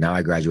graduated. So now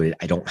I graduated.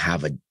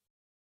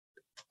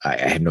 I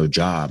have no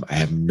job. I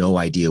have no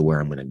idea where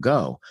I'm going to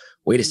go.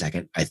 Wait a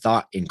second. I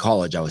thought in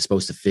college I was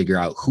supposed to figure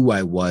out who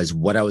I was,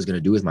 what I was going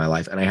to do with my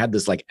life. And I had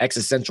this like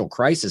existential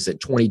crisis at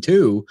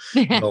 22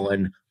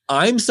 going,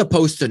 I'm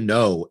supposed to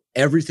know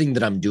everything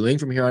that I'm doing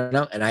from here on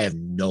out, and I have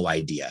no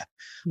idea.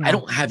 Yeah. I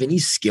don't have any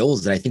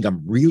skills that I think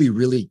I'm really,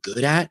 really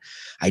good at.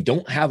 I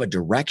don't have a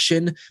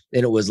direction.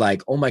 And it was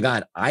like, oh my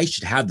God, I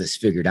should have this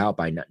figured out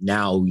by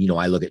now. You know,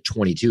 I look at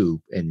 22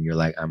 and you're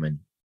like, I'm a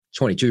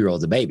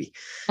 22-year-old's a baby,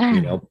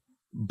 you know,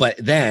 but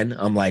then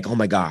I'm like, oh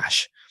my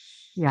gosh.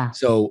 Yeah.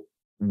 So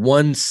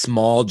one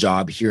small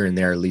job here and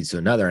there leads to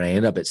another. And I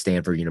end up at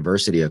Stanford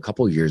University a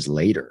couple of years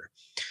later.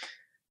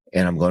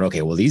 And I'm going,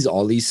 okay, well,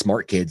 all these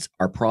smart kids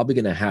are probably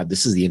going to have,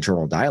 this is the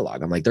internal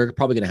dialogue. I'm like, they're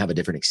probably going to have a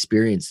different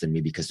experience than me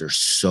because they're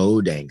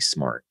so dang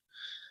smart.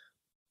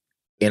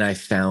 And I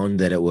found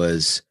that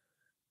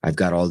I've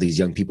got all these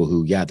young people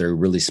who, yeah, they're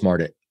really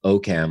smart at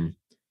OChem,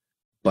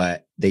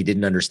 but they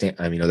didn't understand.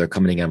 I mean, they're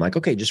coming in. I'm like,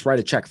 okay, just write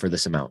a check for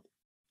this amount.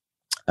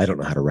 I don't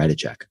know how to write a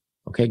check.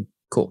 Okay,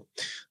 cool.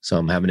 So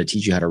I'm having to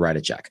teach you how to write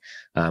a check.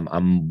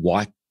 I'm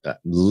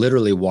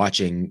literally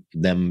watching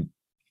them,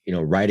 you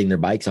know, riding their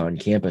bikes on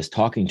campus,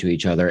 talking to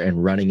each other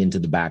and running into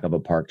the back of a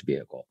parked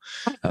vehicle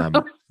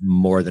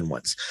more than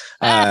once.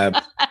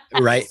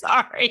 Right.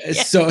 Sorry.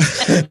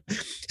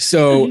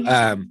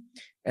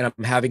 And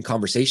I'm having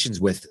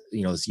conversations with,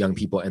 you know, these young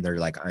people, and they're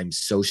like, I'm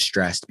so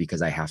stressed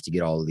because I have to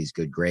get all of these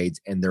good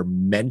grades, and their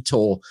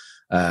mental,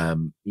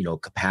 you know,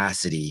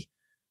 capacity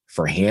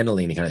for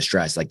handling any kind of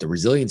stress, like the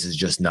resilience is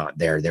just not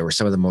there. They were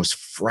some of the most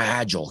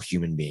fragile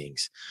human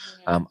beings.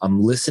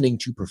 I'm listening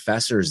to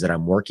professors that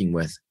I'm working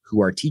with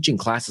who are teaching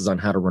classes on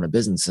how to run a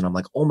business. And I'm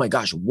like, oh my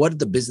gosh, what are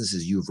the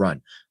businesses you've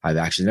run? I've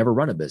actually never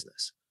run a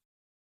business.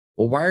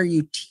 Well, why are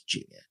you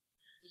teaching it?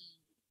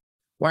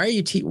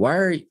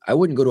 I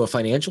wouldn't go to a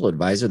financial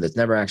advisor that's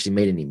never actually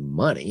made any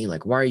money.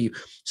 Like, why are you?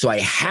 So I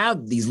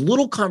have these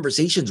little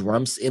conversations where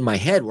I'm in my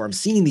head, where I'm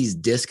seeing these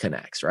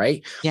disconnects,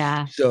 right?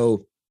 Yeah.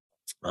 So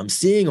I'm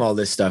seeing all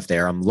this stuff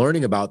there. I'm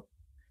learning about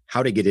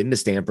how to get into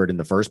Stanford in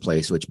the first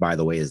place, which, by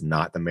the way, is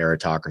not the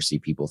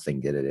meritocracy people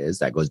think that it is.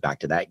 That goes back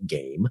to that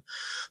game.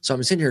 So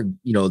I'm sitting here,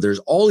 you know, there's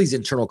all these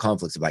internal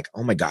conflicts of like,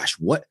 oh my gosh,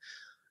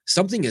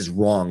 something is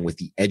wrong with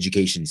the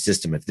education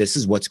system if this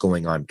is what's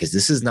going on, because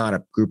this is not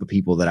a group of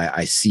people that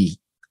I see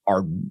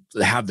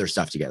have their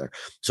stuff together.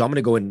 So I'm going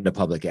to go into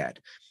public ed.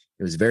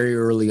 It was very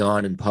early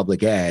on in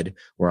public ed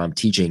where I'm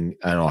teaching,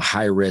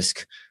 high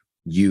risk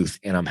youth,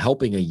 and I'm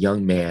helping a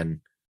young man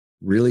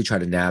really try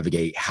to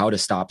navigate how to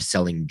stop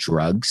selling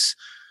drugs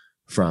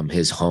from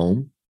his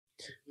home.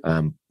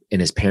 And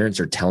his parents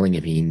are telling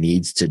him he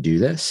needs to do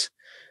this.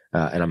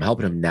 And I'm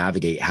helping him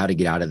navigate how to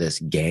get out of this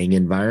gang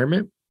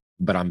environment.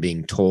 But I'm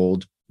being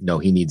told, no,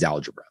 he needs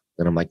algebra.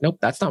 And I'm like, nope,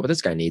 that's not what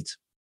this guy needs.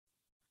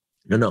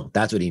 No,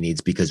 that's what he needs,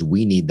 because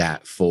we need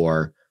that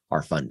for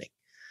our funding.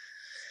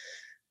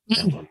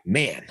 Going,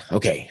 man,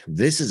 okay,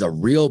 this is a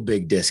real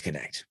big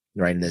disconnect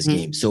right in this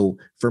game. So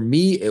for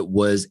me, it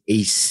was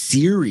a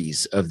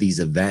series of these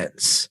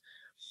events.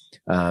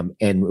 And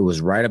it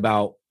was right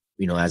about,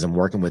 you know, as I'm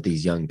working with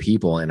these young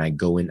people, and I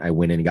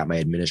went in and got my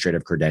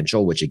administrative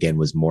credential, which again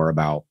was more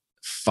about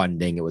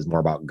funding. It was more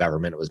about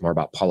government. It was more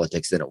about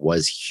politics than it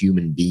was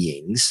human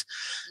beings.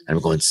 And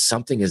I'm going,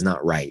 something is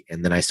not right.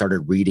 And then I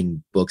started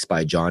reading books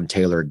by John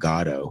Taylor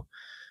Gatto,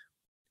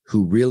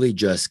 who really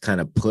just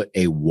kind of put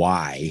a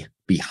why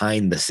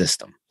behind the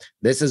system.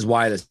 This is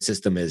why the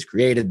system is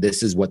created.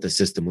 This is what the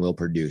system will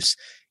produce.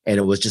 And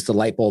it was just a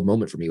light bulb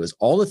moment for me. It was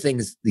all the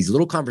things, these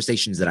little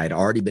conversations that I'd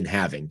already been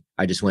having.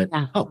 I just went,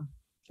 oh,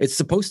 it's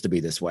supposed to be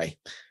this way.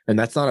 And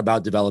that's not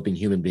about developing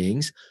human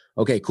beings.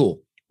 Okay,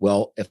 cool.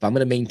 Well, if I'm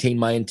going to maintain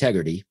my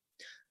integrity,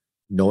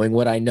 knowing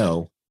what I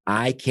know,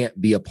 I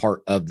can't be a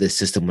part of this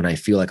system when I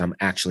feel like I'm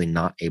actually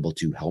not able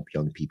to help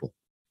young people.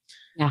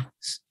 Yeah.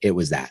 It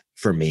was that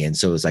for me. And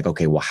so it was like,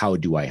 okay, well, how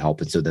do I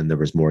help? And so then there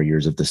was more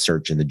years of the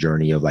search and the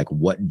journey of like,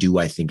 what do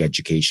I think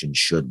education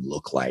should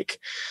look like?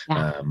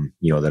 Yeah.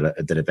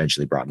 That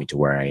eventually brought me to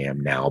where I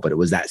am now. But it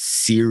was that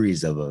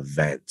series of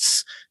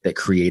events that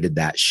created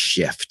that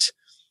shift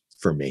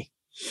for me.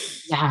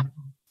 Yeah.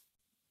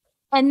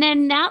 And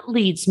then that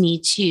leads me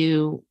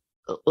to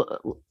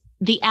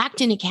the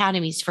Acton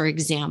Academies, for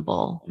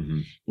example,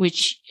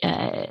 which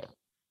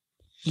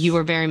you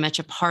were very much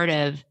a part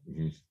of.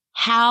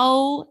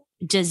 How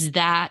does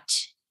that,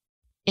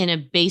 in a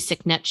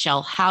basic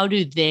nutshell, how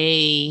do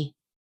they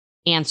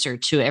answer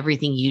to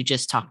everything you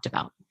just talked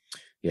about?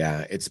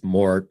 Yeah, it's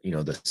more,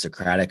 the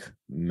Socratic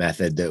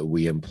method that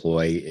we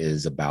employ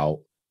is about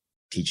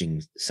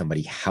teaching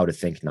somebody how to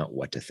think, not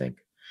what to think.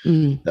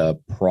 The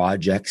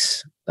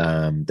projects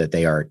that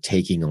they are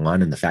taking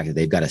on, and the fact that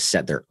they've got to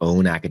set their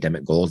own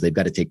academic goals, they've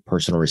got to take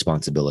personal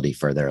responsibility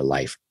for their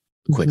life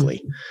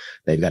quickly.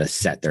 They've got to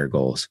set their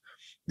goals.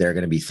 They're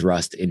going to be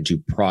thrust into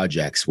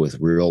projects with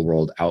real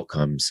world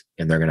outcomes,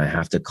 and they're going to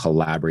have to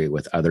collaborate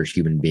with other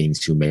human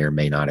beings who may or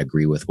may not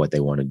agree with what they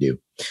want to do.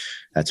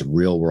 That's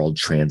real world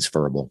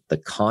transferable. The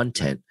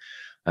content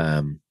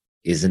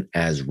isn't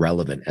as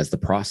relevant as the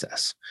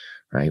process,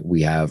 right?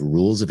 We have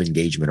rules of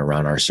engagement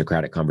around our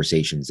Socratic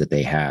conversations that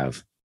they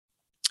have.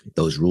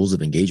 Those rules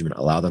of engagement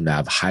allow them to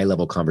have high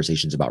level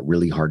conversations about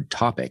really hard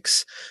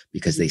topics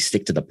because they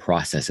stick to the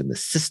process and the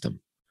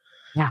system.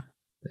 Yeah.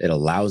 It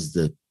allows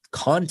the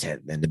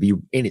content than to be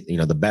anything.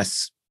 The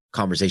best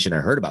conversation I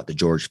heard about the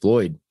George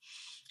Floyd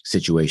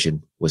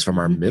situation was from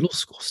our middle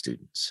school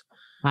students.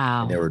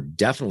 Wow. And they were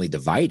definitely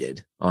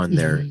divided on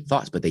their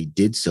thoughts, but they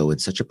did so in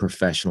such a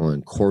professional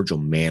and cordial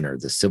manner.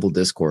 The civil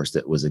discourse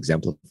that was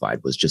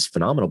exemplified was just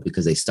phenomenal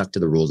because they stuck to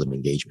the rules of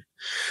engagement,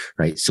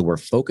 right? So we're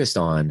focused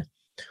on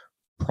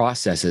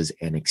processes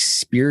and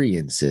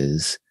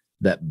experiences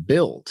that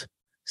build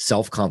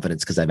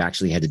self-confidence, because I've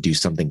actually had to do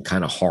something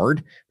kind of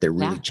hard that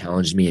really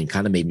challenged me and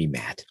kind of made me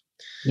mad.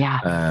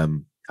 Yeah.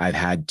 I've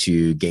had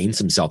to gain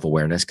some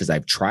self-awareness because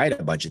I've tried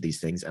a bunch of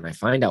these things and I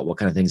find out what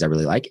kind of things I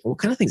really like and what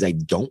kind of things I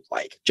don't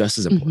like, just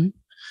as important.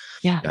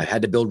 Yeah. I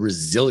had to build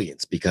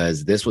resilience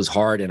because this was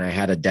hard and I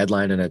had a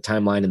deadline and a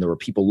timeline and there were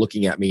people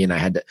looking at me and I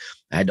had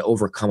to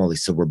overcome all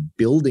these. So we're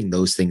building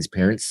those things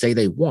parents say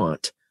they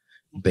want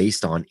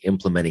based on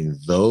implementing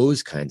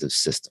those kinds of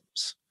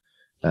systems.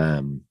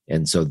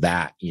 And so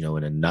that, in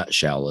a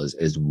nutshell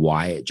is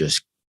why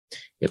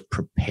it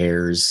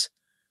prepares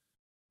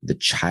the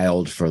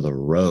child for the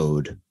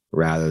road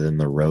rather than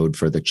the road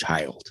for the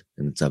child.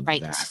 And it's a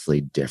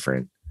vastly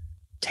different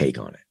take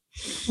on it.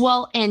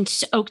 Well, and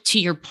so to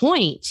your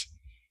point,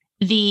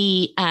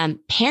 the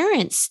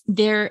parents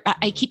there,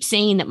 I keep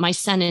saying that my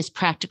son is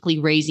practically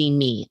raising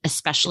me,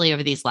 especially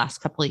over these last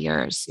couple of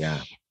years.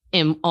 Yeah.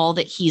 And all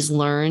that he's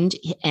learned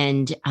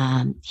and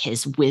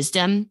his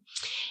wisdom.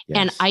 Yes.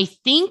 And I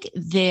think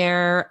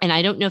and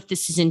I don't know if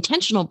this is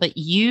intentional, but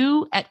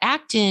you at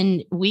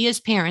Acton, we as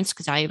parents,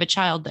 because I have a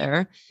child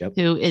there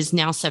who is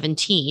now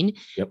 17,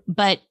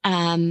 but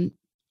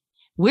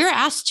we're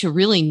asked to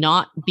really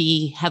not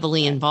be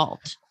heavily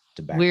involved.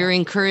 We're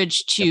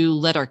encouraged to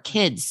let our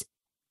kids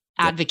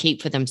advocate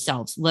for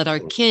themselves, let our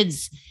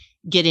kids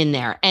get in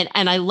there. And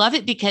I love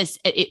it because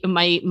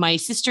my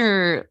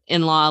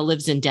sister-in-law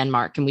lives in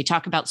Denmark and we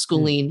talk about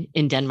schooling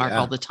in Denmark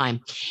all the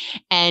time.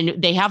 And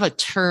they have a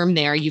term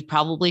there. You've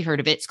probably heard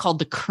of it. It's called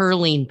the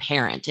curling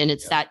parent. And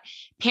it's that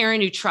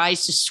parent who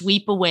tries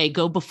to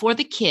go before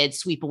the kid,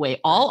 sweep away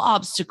all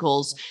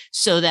obstacles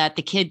so that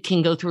the kid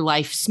can go through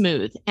life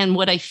smooth. And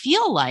what I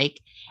feel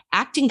like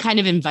Acton kind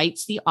of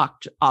invites the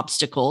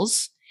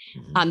obstacles.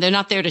 They're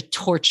not there to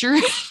torture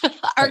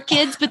our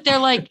kids, but they're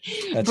like,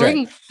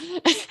 bring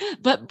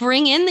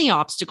in the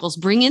obstacles,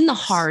 bring in the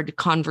hard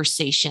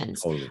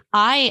conversations. Totally.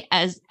 I,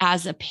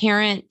 as a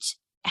parent,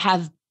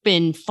 have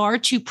been far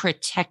too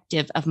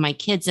protective of my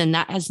kids, and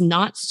that has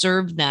not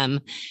served them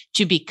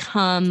to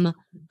become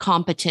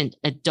competent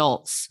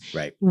adults.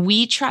 Right.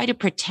 We try to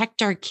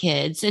protect our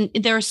kids. And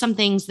there are some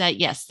things that,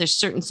 yes, there's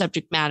certain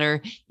subject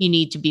matter you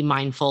need to be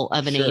mindful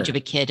of an age of a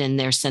kid and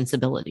their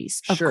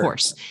sensibilities, of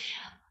course.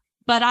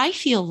 But I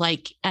feel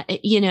like,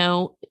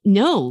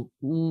 no,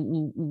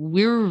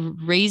 we're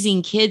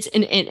raising kids.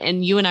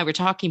 And you and I were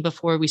talking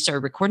before we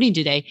started recording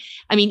today.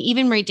 I mean,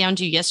 even right down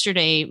to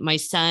yesterday, my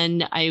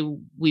son,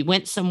 we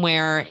went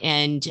somewhere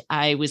and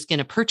I was going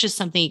to purchase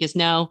something. He goes,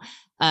 no,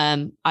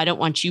 I don't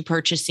want you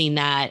purchasing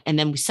that. And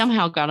then we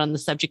somehow got on the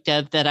subject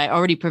of that I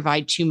already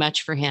provide too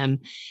much for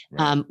him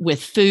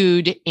with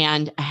food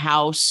and a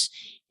house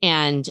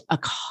and a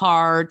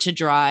car to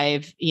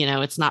drive.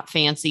 It's not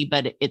fancy,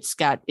 but it's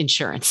got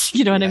insurance.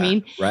 You know what I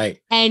mean? Right.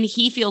 And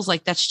he feels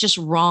like that's just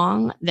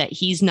wrong that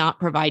he's not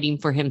providing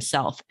for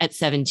himself at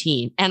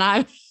 17. And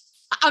I'm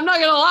not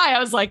going to lie. I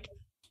was like,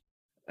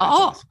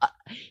 awesome.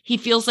 He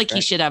feels like he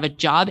should have a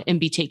job and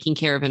be taking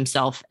care of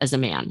himself as a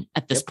man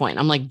at this point.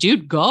 I'm like,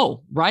 dude,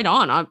 go right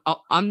on.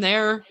 I'm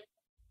there.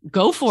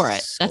 Go for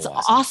it. That's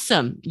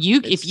awesome.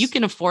 If you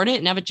can afford it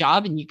and have a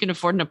job and you can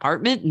afford an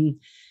apartment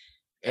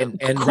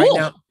and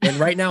cool.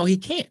 right now he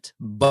can't,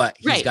 but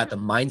he's got the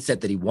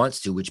mindset that he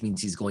wants to, which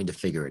means he's going to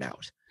figure it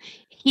out.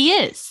 He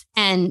is.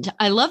 And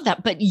I love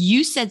that. But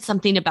you said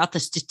something about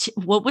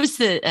what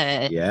was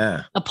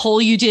a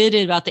poll you did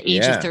about the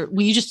age of 30.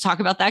 Will you just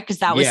talk about that? Because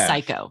that was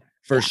psycho.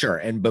 For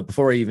sure. But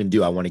before I even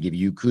do, I want to give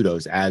you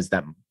kudos as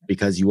that,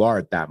 because you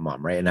are that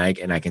mom, right? And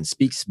I can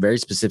speak very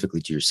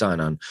specifically to your son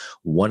on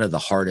one of the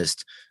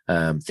hardest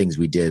things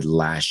we did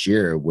last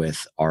year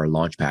with our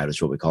Launchpad, which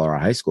is what we call our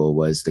high school,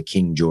 was the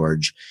King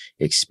George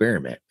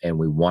experiment. And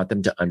we want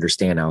them to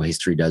understand how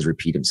history does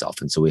repeat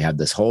himself. And so we have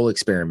this whole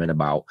experiment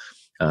about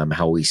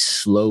how we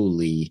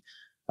slowly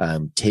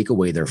take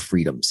away their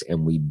freedoms,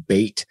 and we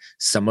bait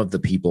some of the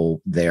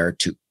people there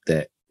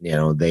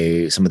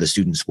some of the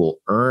students will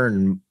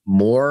earn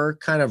more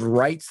kind of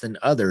rights than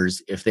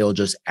others if they'll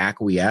just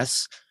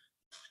acquiesce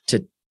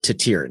to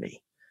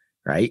tyranny,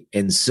 right?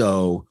 And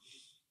so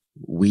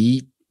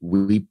we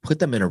put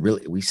them in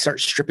we start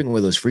stripping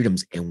away those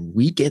freedoms, and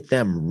we get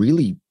them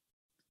really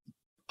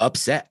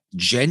upset,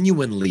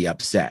 genuinely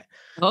upset.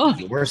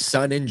 Your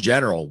son in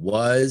general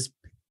was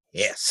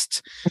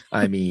pissed.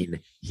 I mean,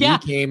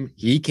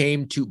 he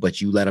came to, but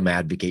you let him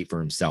advocate for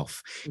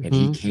himself, and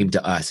he came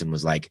to us and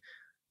was like,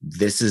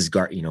 this is,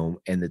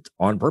 and it's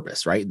on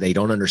purpose, right? They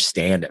don't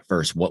understand at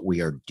first what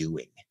we are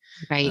doing.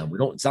 Right.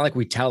 It's not like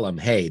we tell them,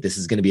 hey, this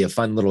is going to be a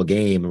fun little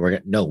game.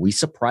 And we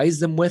surprise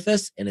them with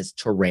us, and it's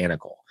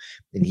tyrannical.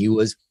 And he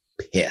was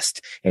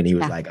pissed. And he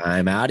was Yeah. like,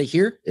 I'm out of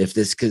here if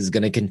this is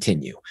going to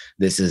continue.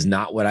 This is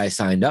not what I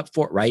signed up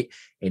for, right?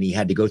 And he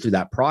had to go through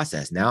that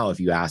process. Now, if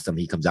you ask him,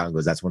 he comes out and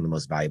goes, that's one of the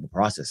most valuable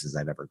processes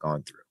I've ever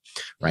gone through,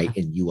 right?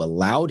 Yeah. And you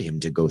allowed him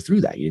to go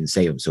through that. You didn't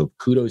save him. So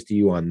kudos to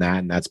you on that.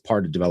 And that's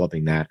part of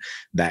developing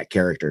that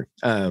character.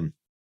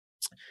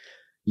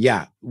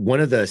 Yeah. One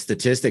of the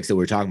statistics that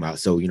we're talking about.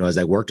 So, as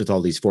I worked with all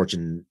these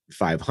Fortune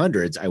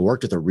 500s, I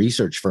worked with a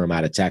research firm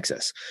out of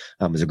Texas.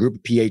 There's a group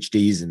of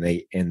PhDs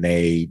and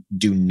they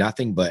do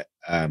nothing but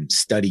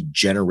study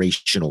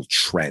generational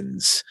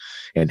trends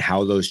and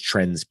how those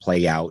trends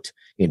play out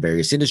in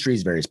various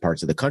industries, various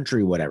parts of the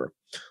country, whatever.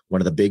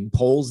 One of the big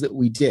polls that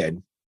we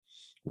did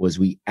was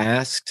we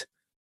asked,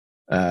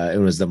 it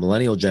was the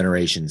millennial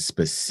generation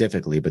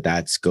specifically, but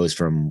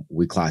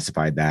we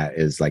classified that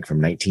as like from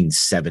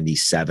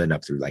 1977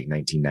 up through like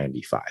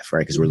 1995, right?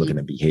 Because we're looking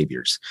at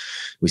behaviors.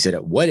 We said,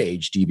 at what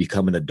age do you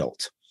become an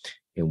adult?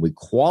 And we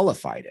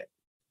qualified it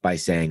by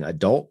saying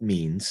adult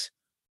means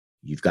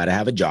you've got to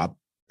have a job.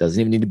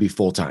 Doesn't even need to be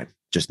full-time,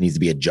 just needs to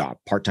be a job.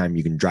 Part-time,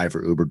 you can drive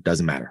for Uber,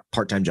 doesn't matter.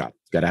 Part-time job,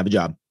 you got to have a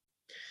job.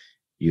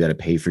 You got to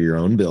pay for your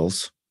own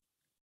bills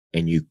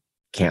and you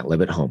can't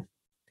live at home.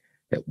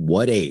 At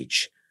what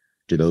age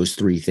do those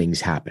three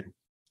things happen?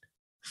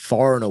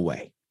 Far and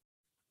away,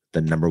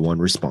 the number one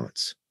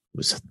response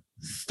was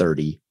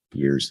 30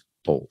 years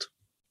old.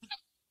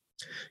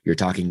 You're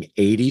talking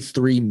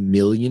 83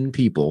 million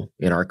people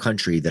in our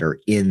country that are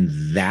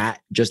in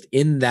that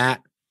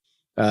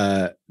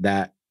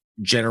that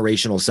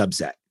generational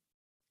subset.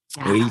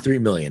 Yeah. 83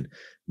 million.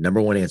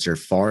 Number one answer,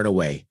 far and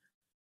away,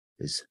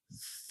 is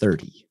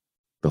 30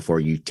 before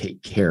you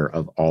take care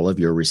of all of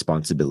your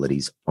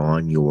responsibilities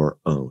on your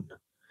own.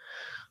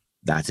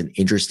 That's an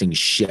interesting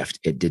shift.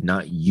 It did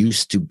not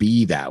used to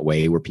be that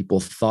way where people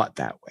thought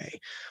that way.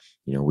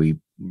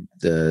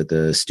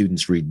 The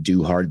students read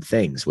Do Hard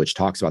Things, which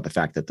talks about the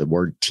fact that the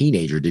word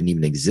teenager didn't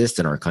even exist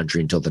in our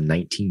country until the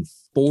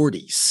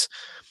 1940s.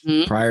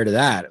 Mm-hmm. Prior to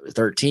that,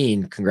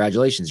 13,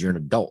 congratulations, you're an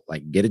adult.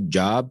 Like, get a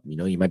job.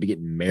 You might be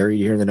getting married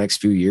here in the next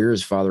few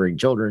years, fathering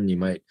children. You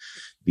might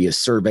be a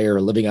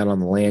surveyor living out on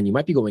the land. You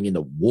might be going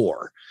into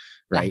war,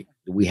 right?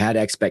 Yeah. We had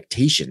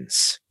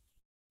expectations.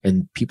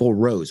 And people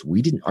rose.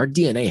 Our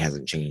DNA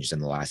hasn't changed in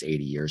the last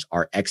 80 years.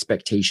 Our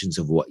expectations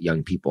of what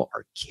young people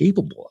are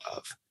capable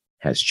of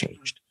has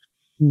changed.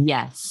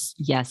 Yes.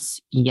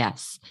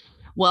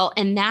 Well,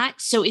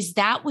 so is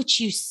that what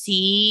you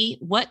see?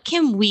 What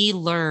can we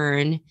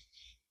learn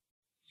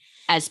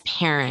as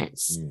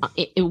parents,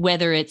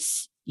 whether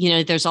it's,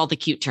 there's all the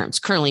cute terms,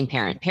 curling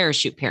parent,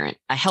 parachute parent,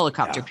 a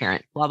helicopter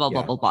parent, blah, blah,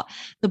 blah, blah, blah.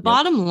 The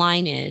bottom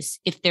line is,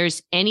 if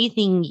there's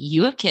anything,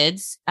 you have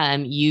kids,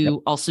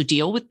 you also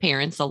deal with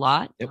parents a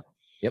lot.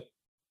 Yep.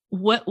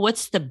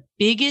 What's the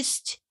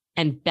biggest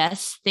and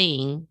best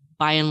thing,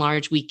 by and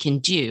large, we can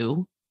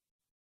do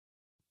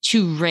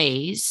to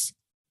raise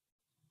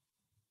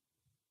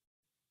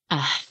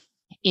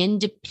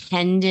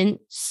independent,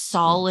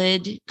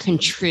 solid,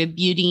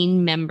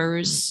 contributing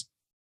members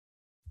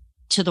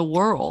to the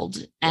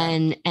world,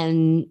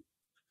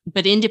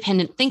 but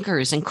independent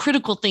thinkers and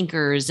critical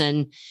thinkers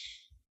and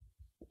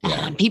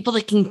people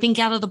that can think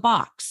out of the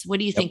box? What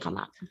do you think on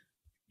that?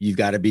 You've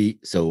got to be,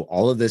 so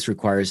all of this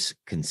requires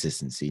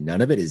consistency.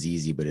 None of it is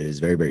easy, but it is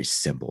very, very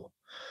simple.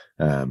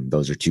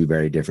 Those are two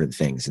very different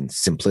things, and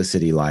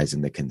simplicity lies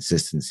in the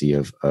consistency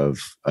of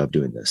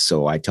doing this.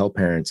 So I tell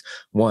parents,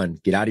 one,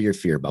 get out of your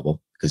fear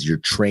bubble, because you're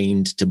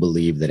trained to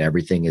believe that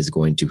everything is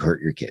going to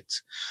hurt your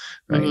kids,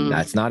 right? Mm-hmm.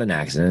 That's not an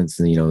accident. It's,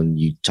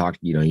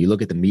 you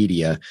look at the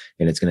media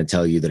and it's going to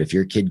tell you that if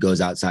your kid goes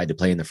outside to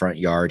play in the front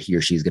yard, he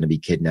or she's going to be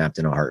kidnapped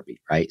in a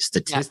heartbeat, right?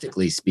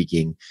 Statistically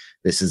speaking,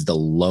 this is the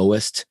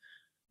lowest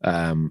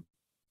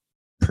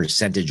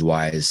percentage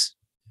wise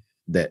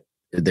that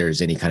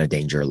there's any kind of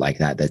danger like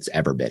that's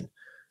ever been.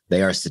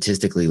 They are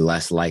statistically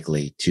less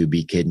likely to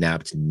be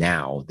kidnapped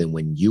now than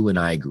when you and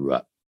I grew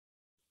up.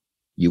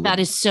 That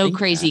is so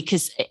crazy,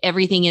 because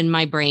everything in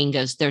my brain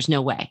goes, there's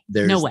no way.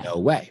 There's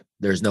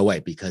no way,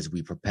 because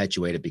we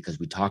perpetuate it, because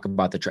we talk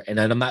about and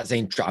I'm not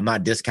saying, I'm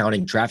not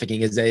discounting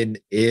trafficking is an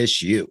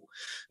issue,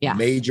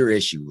 major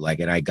issue.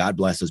 And God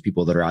bless those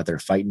people that are out there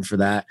fighting for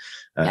that.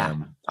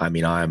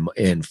 I'm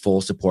in full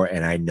support,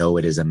 and I know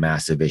it is a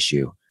massive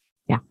issue.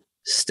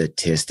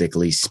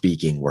 Statistically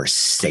speaking, we're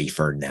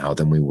safer now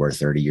than we were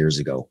 30 years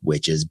ago,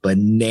 which is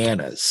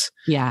bananas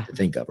to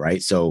think of,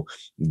 right? So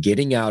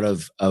getting out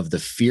of the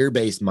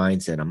fear-based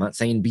mindset, I'm not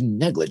saying be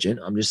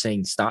negligent. I'm just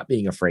saying stop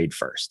being afraid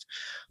first.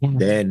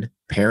 Then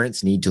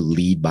parents need to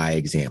lead by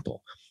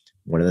example.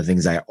 One of the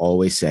things I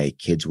always say,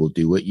 kids will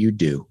do what you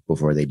do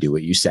before they do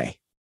what you say.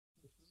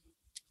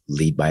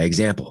 Lead by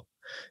example.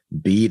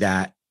 Be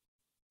that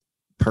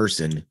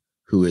person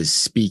who is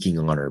speaking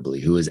honorably,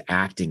 who is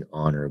acting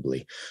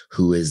honorably,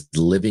 who is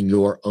living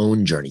your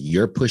own journey.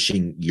 You're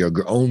pushing your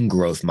own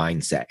growth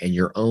mindset and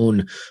your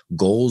own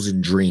goals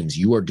and dreams.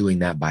 You are doing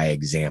that by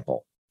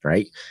example,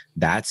 right?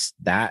 That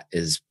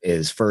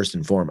is first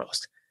and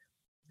foremost.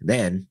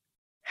 Then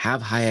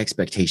have high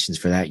expectations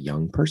for that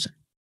young person.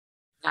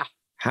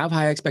 Have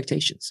high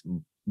expectations.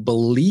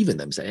 believe in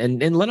them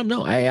and let them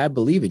know, I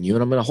believe in you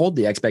and I'm going to hold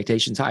the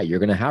expectations high. You're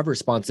going to have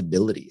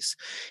responsibilities,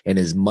 and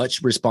as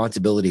much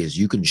responsibility as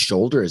you can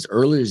shoulder as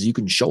early as you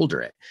can shoulder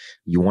it.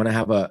 You want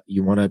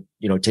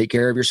to take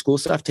care of your school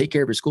stuff, take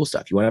care of your school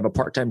stuff. You want to have a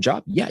part-time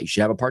job? Yeah, you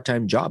should have a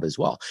part-time job as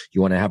well.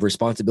 You want to have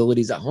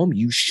responsibilities at home?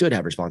 You should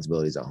have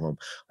responsibilities at home.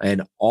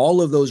 And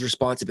all of those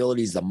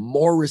responsibilities, the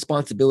more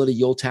responsibility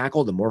you'll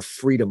tackle, the more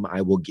freedom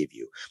I will give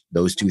you.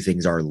 Those two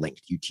things are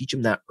linked. You teach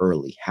them that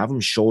early, have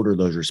them shoulder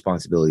those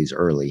responsibilities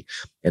early.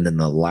 And then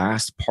the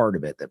last part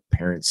of it that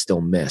parents still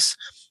miss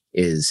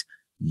is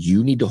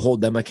you need to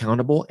hold them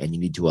accountable, and you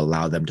need to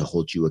allow them to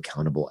hold you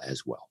accountable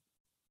as well.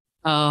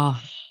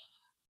 Oh,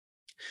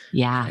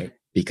 yeah. Right?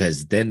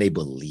 Because then they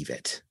believe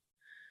it.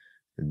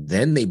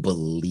 Then they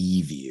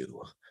believe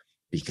you,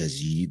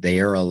 because they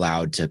are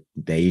allowed to,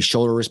 they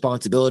shoulder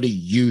responsibility,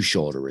 you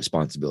shoulder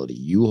responsibility.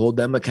 You hold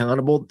them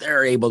accountable,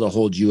 they're able to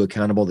hold you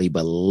accountable. They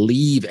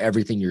believe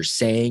everything you're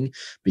saying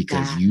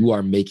because you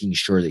are making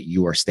sure that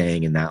you are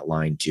staying in that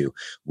line too.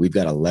 We've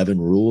got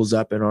 11 rules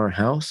up in our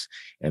house,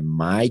 and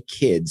my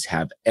kids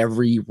have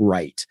every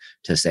right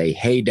to say,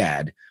 hey,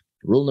 Dad,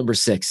 rule number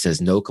 6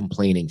 says no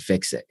complaining,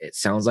 fix it. It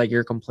sounds like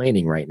you're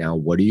complaining right now.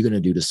 What are you going to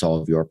do to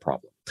solve your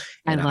problem?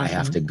 And I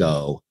have to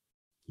go,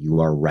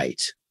 you are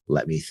right.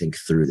 Let me think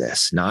through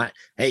this. Not,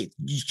 hey,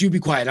 you be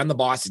quiet. I'm the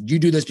boss. You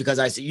do this because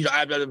I say,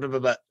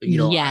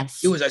 yes.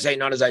 Do as I say,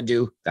 not as I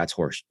do. That's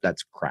horse.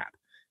 That's crap.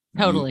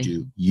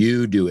 Totally.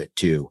 You do it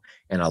too,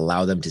 and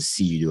allow them to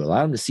see you do.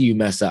 Allow them to see you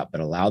mess up,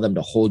 but allow them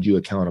to hold you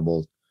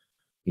accountable,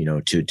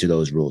 to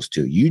those rules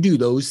too. You do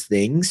those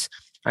things,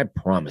 I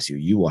promise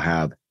you will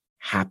have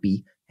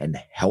happy and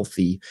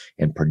healthy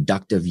and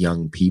productive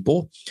young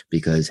people,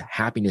 because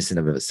happiness in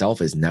and of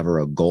itself is never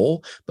a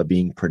goal, but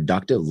being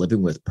productive,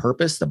 living with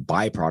purpose, the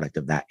byproduct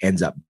of that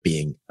ends up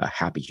being a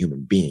happy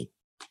human being.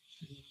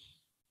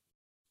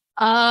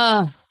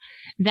 That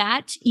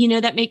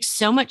makes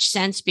so much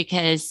sense,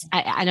 because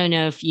I don't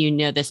know if you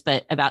know this,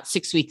 but about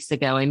 6 weeks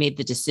ago, I made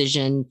the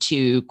decision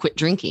to quit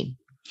drinking.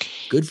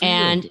 Good for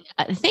you.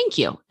 Thank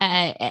you.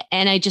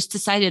 And I just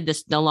decided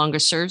this no longer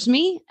serves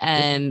me.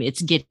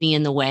 It's getting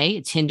in the way.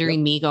 It's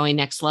hindering me going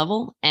next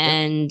level.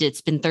 And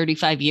it's been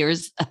 35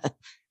 years,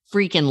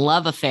 freaking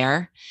love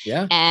affair.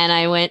 Yeah. And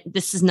I went,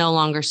 this is no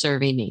longer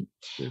serving me.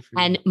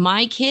 And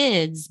my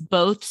kids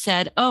both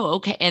said, oh,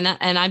 okay. And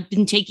I've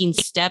been taking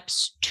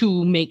steps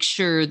to make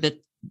sure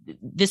that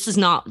this was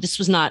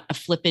not a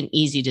flippant,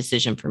 easy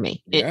decision for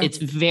me. Yeah. It's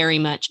very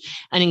much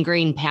an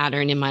ingrained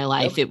pattern in my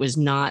life. It was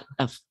not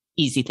a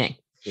easy thing.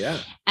 Yeah.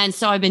 And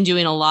so I've been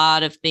doing a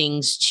lot of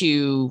things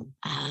to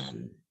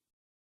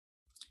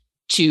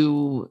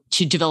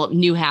develop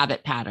new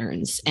habit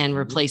patterns and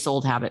replace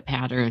old habit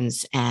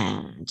patterns,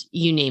 and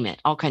you name it,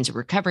 all kinds of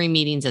recovery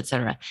meetings,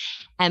 etc.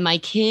 And my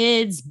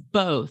kids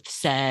both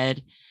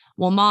said,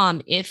 well,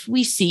 Mom, if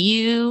we see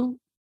you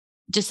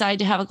decide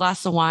to have a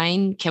glass of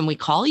wine, can we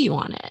call you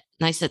on it?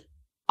 And I said,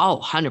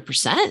 oh,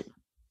 100%.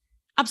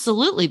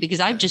 Absolutely, because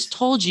I've just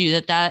told you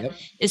that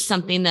is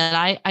something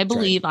that I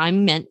believe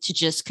I'm meant to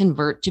just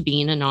convert to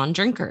being a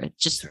non-drinker.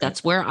 It's just,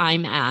 that's where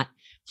I'm at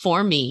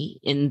for me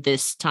in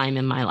this time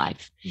in my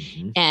life.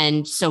 Mm-hmm.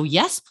 And so,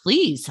 yes,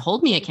 please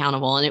hold me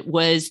accountable. And it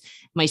was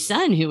my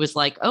son who was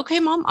like,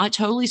 okay, Mom, I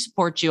totally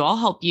support you. I'll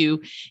help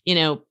you,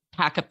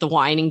 pack up the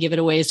wine and give it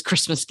away as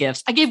Christmas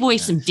gifts. I gave away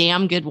some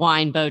damn good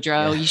wine,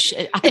 Bodro.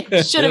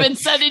 I should have been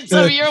sending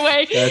some your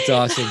way. That's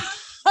awesome.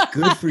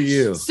 Good for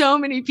you. So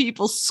many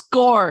people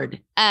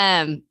scored.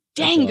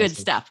 Dang good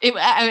stuff.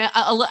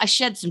 I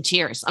shed some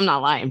tears. I'm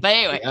not lying. But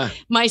anyway,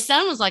 my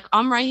son was like,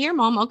 I'm right here,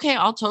 Mom. Okay,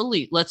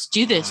 let's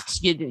do this.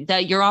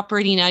 That you're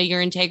operating out of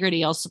your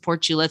integrity. I'll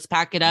support you. Let's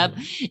pack it up.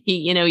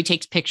 He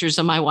takes pictures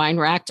of my wine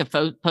rack to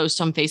post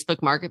on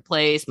Facebook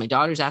Marketplace. My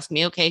daughter's asking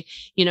me, okay,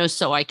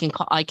 so I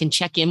can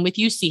check in with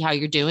you, see how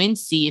you're doing,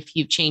 see if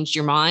you've changed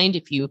your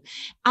mind.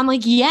 I'm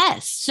like,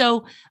 yes.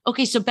 So,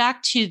 okay. So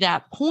back to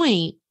that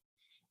point,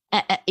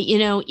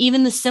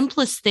 even the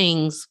simplest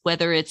things,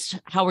 whether it's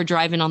how we're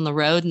driving on the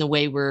road and the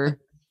way we're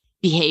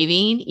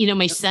behaving,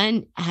 my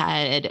son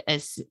had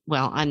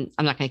I'm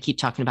not going to keep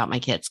talking about my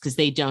kids because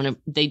they don't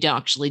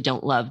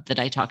love that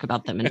I talk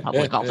about them in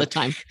public all the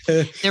time.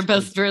 They're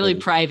both really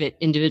private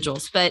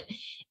individuals, but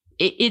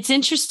it's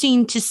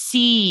interesting to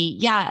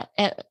see.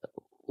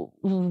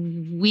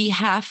 We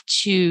have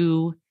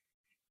to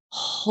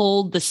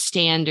hold the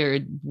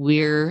standard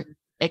we're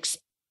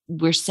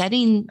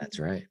setting. That's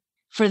right.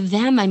 For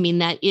them,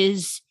 that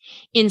is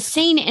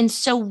insane. And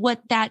so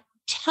what that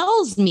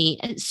tells me,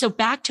 so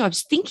back to, I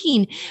was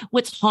thinking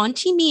what's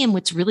haunting me and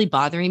what's really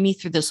bothering me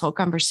through this whole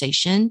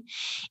conversation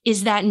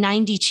is that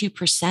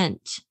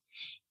 92%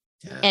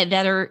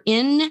 that are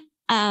in,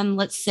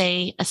 let's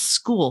say, a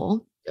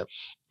school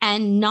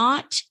and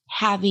not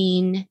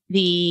having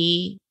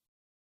a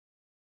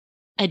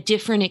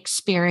different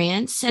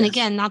experience. And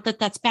again, not that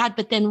that's bad,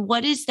 but then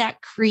what is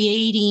that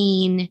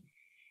creating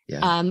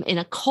in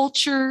a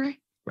culture?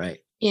 Right.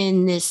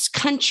 In this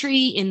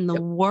country, in the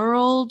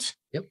world.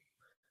 Yep.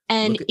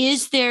 And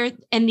is there,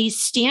 and these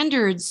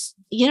standards,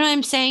 you know what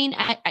I'm saying?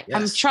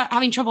 I'm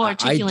having trouble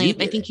articulating it,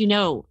 but I think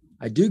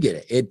I do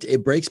get it.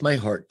 It breaks my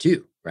heart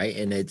too, right?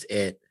 And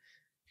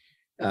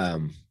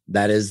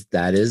that is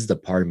the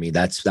part of me.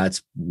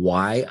 That's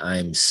why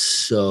I'm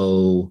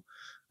so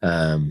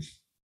willing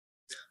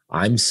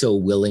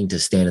to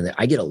stand in there.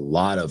 I get a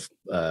lot of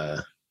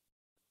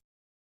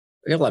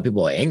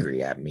people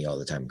angry at me all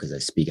the time because I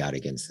speak out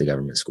against the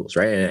government schools,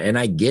 right? And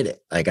I get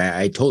it. Like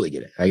I totally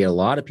get it. I get a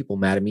lot of people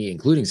mad at me,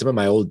 including some of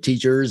my old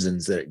teachers, and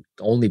that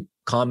only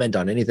comment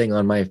on anything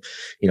on my,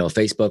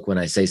 Facebook when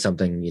I say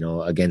something,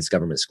 against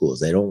government schools.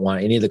 They don't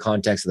want any of the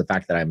context of the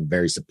fact that I'm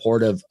very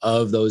supportive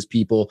of those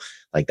people.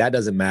 Like that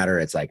doesn't matter.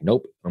 It's like,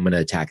 nope, I'm going to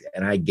attack it.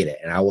 And I get it.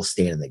 And I will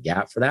stand in the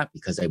gap for that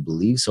because I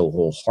believe so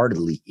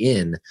wholeheartedly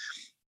in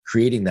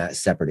creating that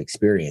separate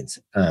experience.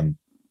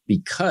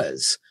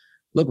 Because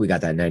look, we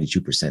got that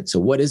 92%. So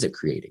what is it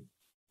creating?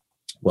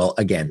 Well,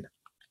 again,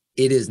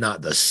 it is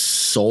not the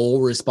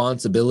sole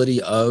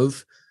responsibility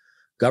of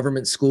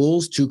government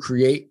schools to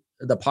create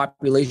the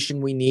population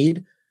we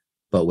need.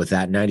 But with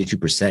that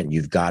 92%,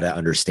 you've got to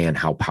understand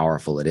how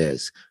powerful it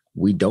is.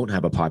 We don't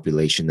have a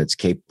population that's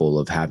capable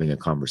of having a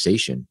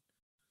conversation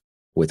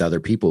with other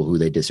people who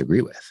they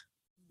disagree with.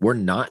 We're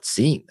not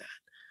seeing that.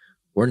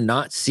 We're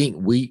not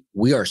seeing, we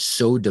are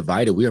so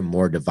divided. We are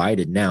more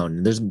divided now.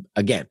 And there's,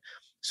 again,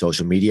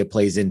 social media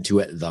plays into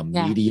it. The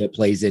media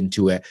plays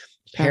into it.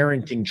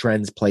 Parenting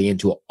trends play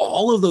into it.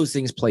 All of those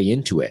things play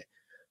into it.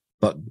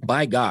 But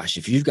by gosh,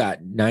 if you've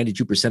got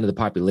 92% of the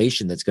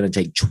population that's going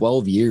to take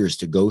 12 years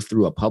to go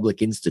through a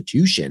public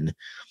institution,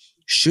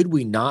 should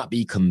we not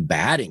be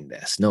combating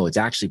this? No, it's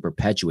actually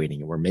perpetuating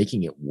it. We're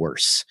making it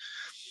worse.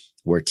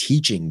 We're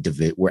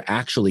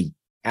actually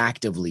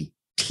actively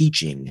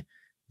teaching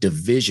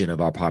division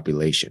of our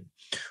population.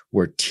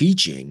 We're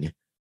teaching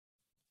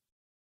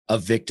a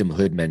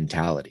victimhood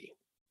mentality.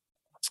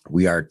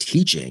 We are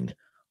teaching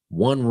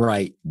one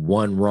right,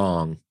 one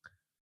wrong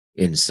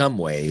in some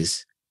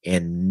ways,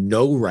 and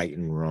no right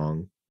and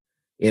wrong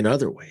in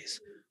other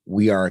ways.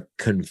 We are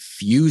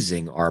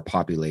confusing our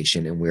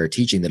population, and we are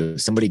teaching that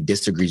if somebody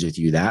disagrees with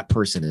you, that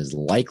person is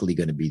likely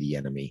going to be the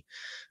enemy.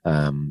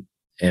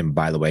 And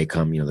by the way,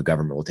 the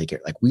government will take care.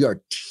 Like we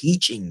are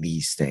teaching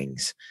these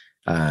things,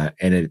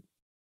 and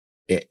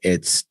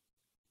it's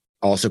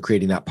also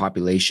creating that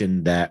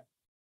population that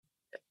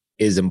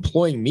is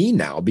employing me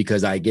now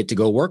because I get to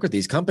go work with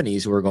these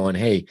companies who are going,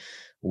 hey,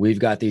 we've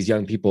got these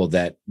young people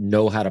that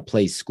know how to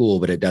play school,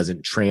 but it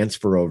doesn't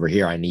transfer over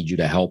here. I need you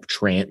to help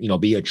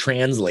be a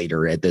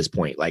translator at this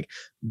point. Like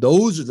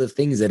those are the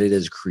things that it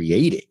is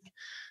creating,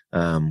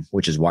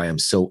 which is why I'm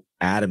so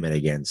adamant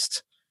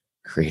against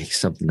creating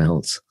something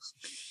else.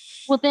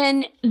 Well,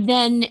 then,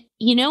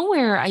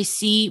 where I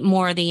see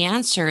more of the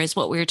answer is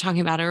what we were talking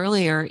about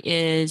earlier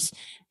is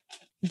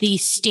the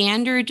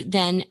standard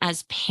then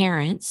as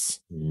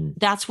parents,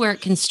 that's where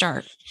it can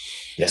start.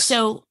 Yes.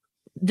 So,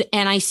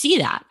 and I see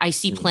that. I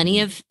see plenty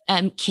of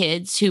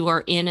kids who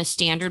are in a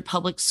standard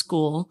public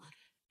school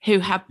who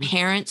have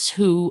parents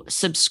who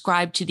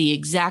subscribe to the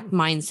exact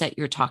mindset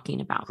you're talking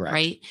about, Correct.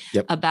 Right?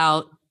 Yep.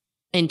 About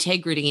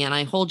integrity, and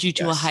I hold you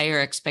to a higher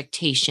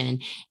expectation,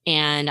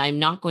 and I'm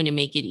not going to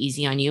make it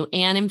easy on you.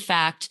 And in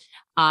fact,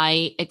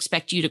 I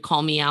expect you to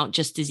call me out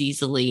just as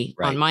easily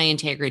on my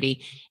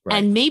integrity. Right.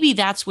 And maybe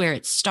that's where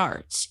it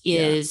starts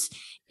is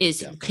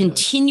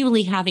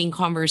continually having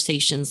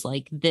conversations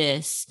like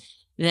this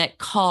that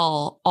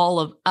call all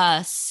of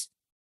us,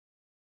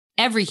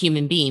 every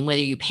human being,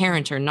 whether you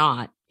parent or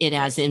not, it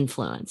has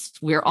influence.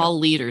 We're all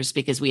leaders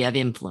because we have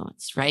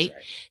influence, right?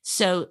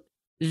 So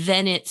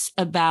then it's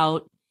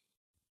about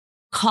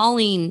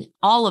calling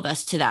all of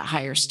us to that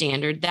higher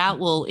standard that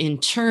will in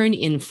turn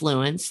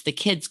influence the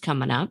kids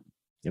coming up.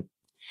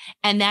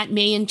 And that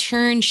may in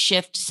turn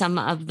shift some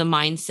of the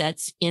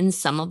mindsets in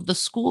some of the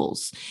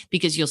schools,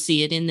 because you'll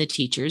see it in the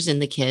teachers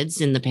and the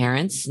kids and the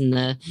parents and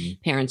the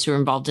parents who are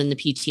involved in the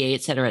PTA,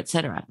 et cetera, et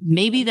cetera.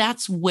 Maybe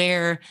that's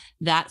where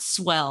that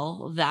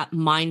swell, that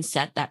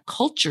mindset, that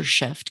culture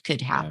shift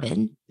could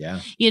happen.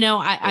 Yeah.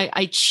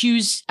 I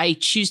choose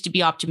to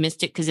be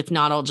optimistic, because if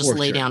not, I'll just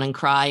lay down and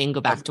cry and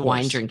go back to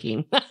wine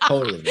drinking.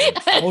 Totally.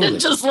 Totally.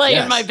 Just lay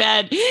in my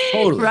bed.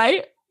 Totally.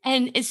 Right.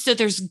 And so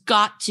there's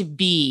got to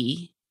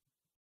be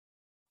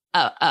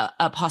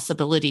a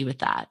possibility with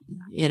that,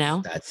 it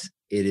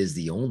is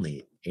the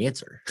only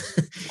answer.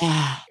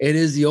 It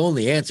is the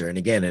only answer. And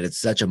again,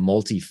 it's such a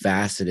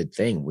multifaceted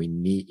thing. We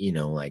need,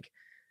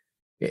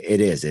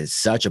 it's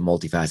such a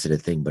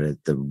multifaceted thing, but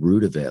at the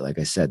root of it, like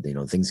I said,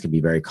 things can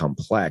be very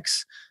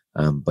complex.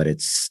 But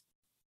it's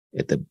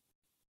at the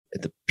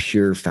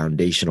pure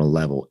foundational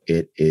level,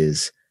 it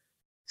is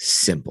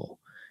simple.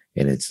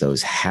 And it's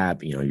those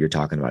you're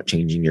talking about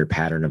changing your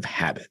pattern of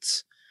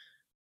habits.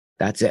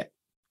 That's it.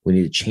 We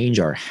need to change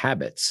our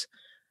habits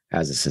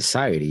as a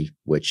society,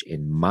 which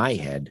in my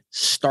head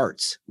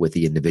starts with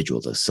the individual.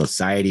 The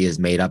society is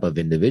made up of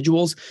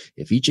individuals.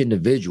 If each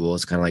individual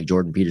is kind of like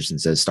Jordan Peterson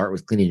says, start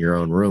with cleaning your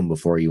own room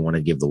before you want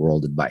to give the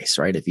world advice,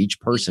 right? If each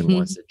person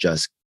wants to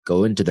just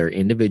go into their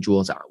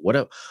individuals.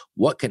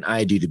 What can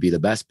I do to be the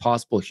best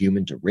possible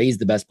human, to raise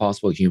the best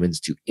possible humans,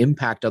 to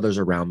impact others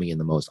around me in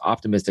the most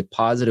optimistic,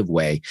 positive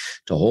way,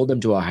 to hold them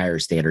to a higher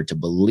standard, to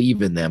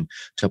believe in them,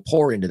 to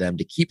pour into them,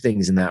 to keep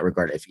things in that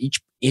regard. If each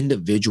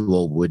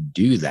individual would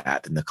do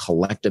that, then the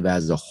collective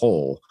as a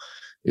whole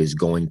is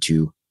going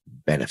to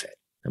benefit.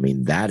 I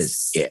mean, that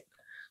is it.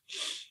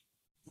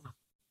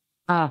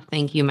 Oh,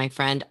 thank you, my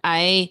friend.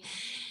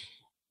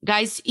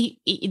 Guys,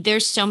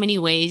 there's so many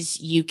ways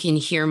you can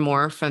hear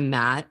more from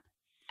Matt.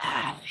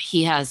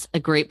 He has a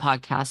great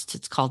podcast.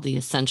 It's called The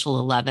Essential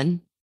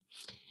 11.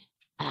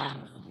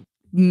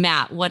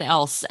 Matt, what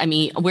else? I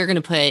mean, we're going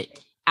to put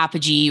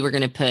Apogee. We're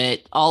going to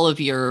put all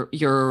of your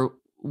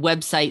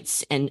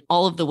websites and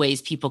all of the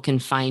ways people can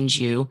find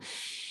you.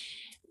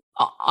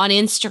 On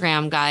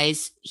Instagram,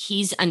 guys,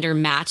 he's under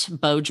Matt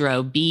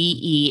Beaudreau,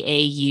 Beaudreau.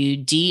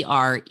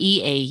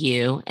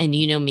 And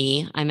you know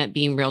me, I'm at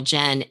Being Real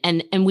Jen.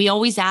 And we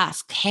always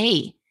ask,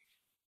 hey,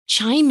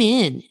 chime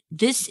in.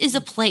 This is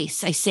a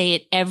place, I say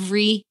it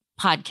every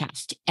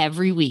podcast,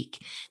 every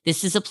week.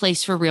 This is a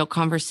place for real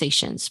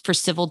conversations, for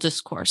civil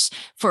discourse,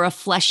 for a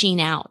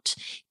fleshing out.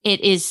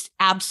 It is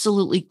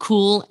absolutely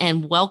cool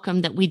and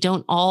welcome that we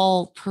don't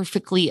all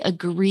perfectly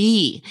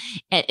agree.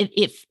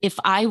 If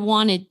I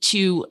wanted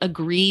to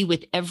agree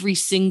with every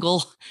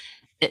single,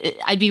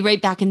 I'd be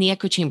right back in the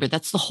echo chamber.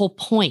 That's the whole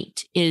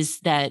point, is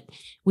that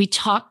we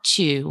talk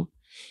to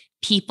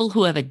people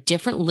who have a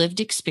different lived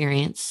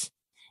experience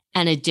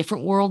and a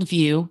different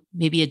worldview,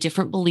 maybe a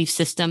different belief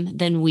system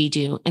than we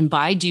do. And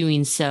by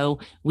doing so,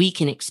 we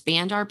can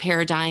expand our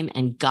paradigm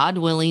and, God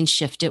willing,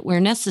 shift it where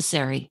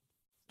necessary.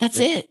 That's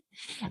it.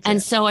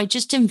 And so I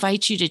just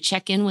invite you to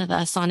check in with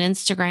us on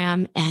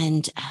Instagram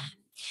and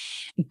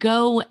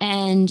go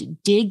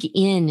and dig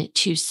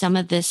into some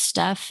of this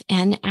stuff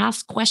and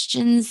ask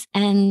questions,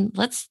 and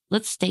let's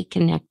stay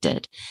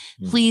connected.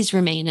 Please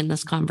remain in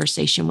this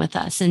conversation with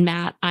us. And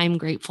Matt, I'm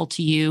grateful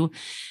to you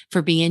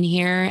for being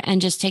here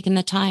and just taking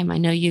the time. I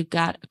know you've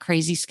got a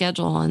crazy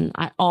schedule, and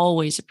I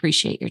always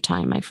appreciate your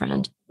time, my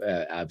friend.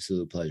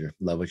 Absolute pleasure.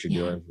 Love what you're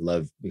doing.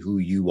 Love who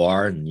you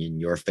are and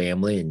your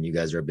family, and you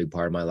guys are a big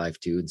part of my life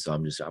too. And so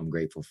I'm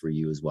grateful for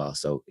you as well.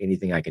 So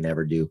anything I can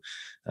ever do,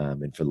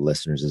 and for the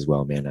listeners as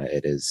well, man,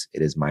 it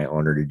is my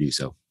honor to do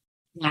so.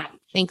 Yeah.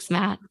 Thanks,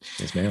 Matt.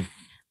 Yes, ma'am.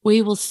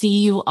 We will see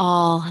you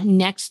all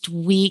next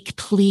week.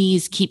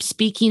 Please keep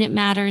speaking. It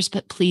matters,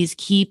 but please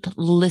keep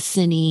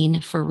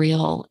listening for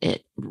real.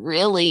 It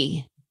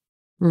really,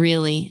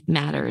 really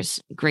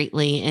matters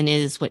greatly and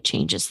is what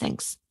changes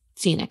things.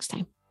 See you next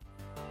time.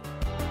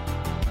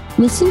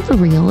 Listen for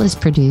Real is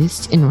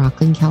produced in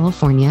Rockland,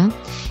 California,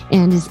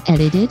 and is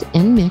edited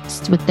and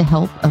mixed with the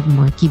help of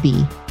Marky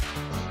B.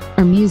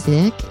 Our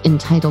music,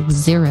 entitled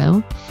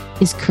Zero,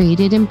 is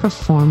created and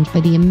performed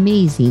by the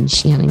amazing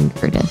Shannon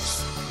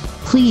Curtis.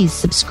 Please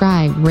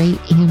subscribe, rate,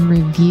 and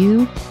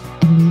review,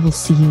 and we will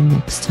see you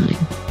next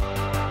time.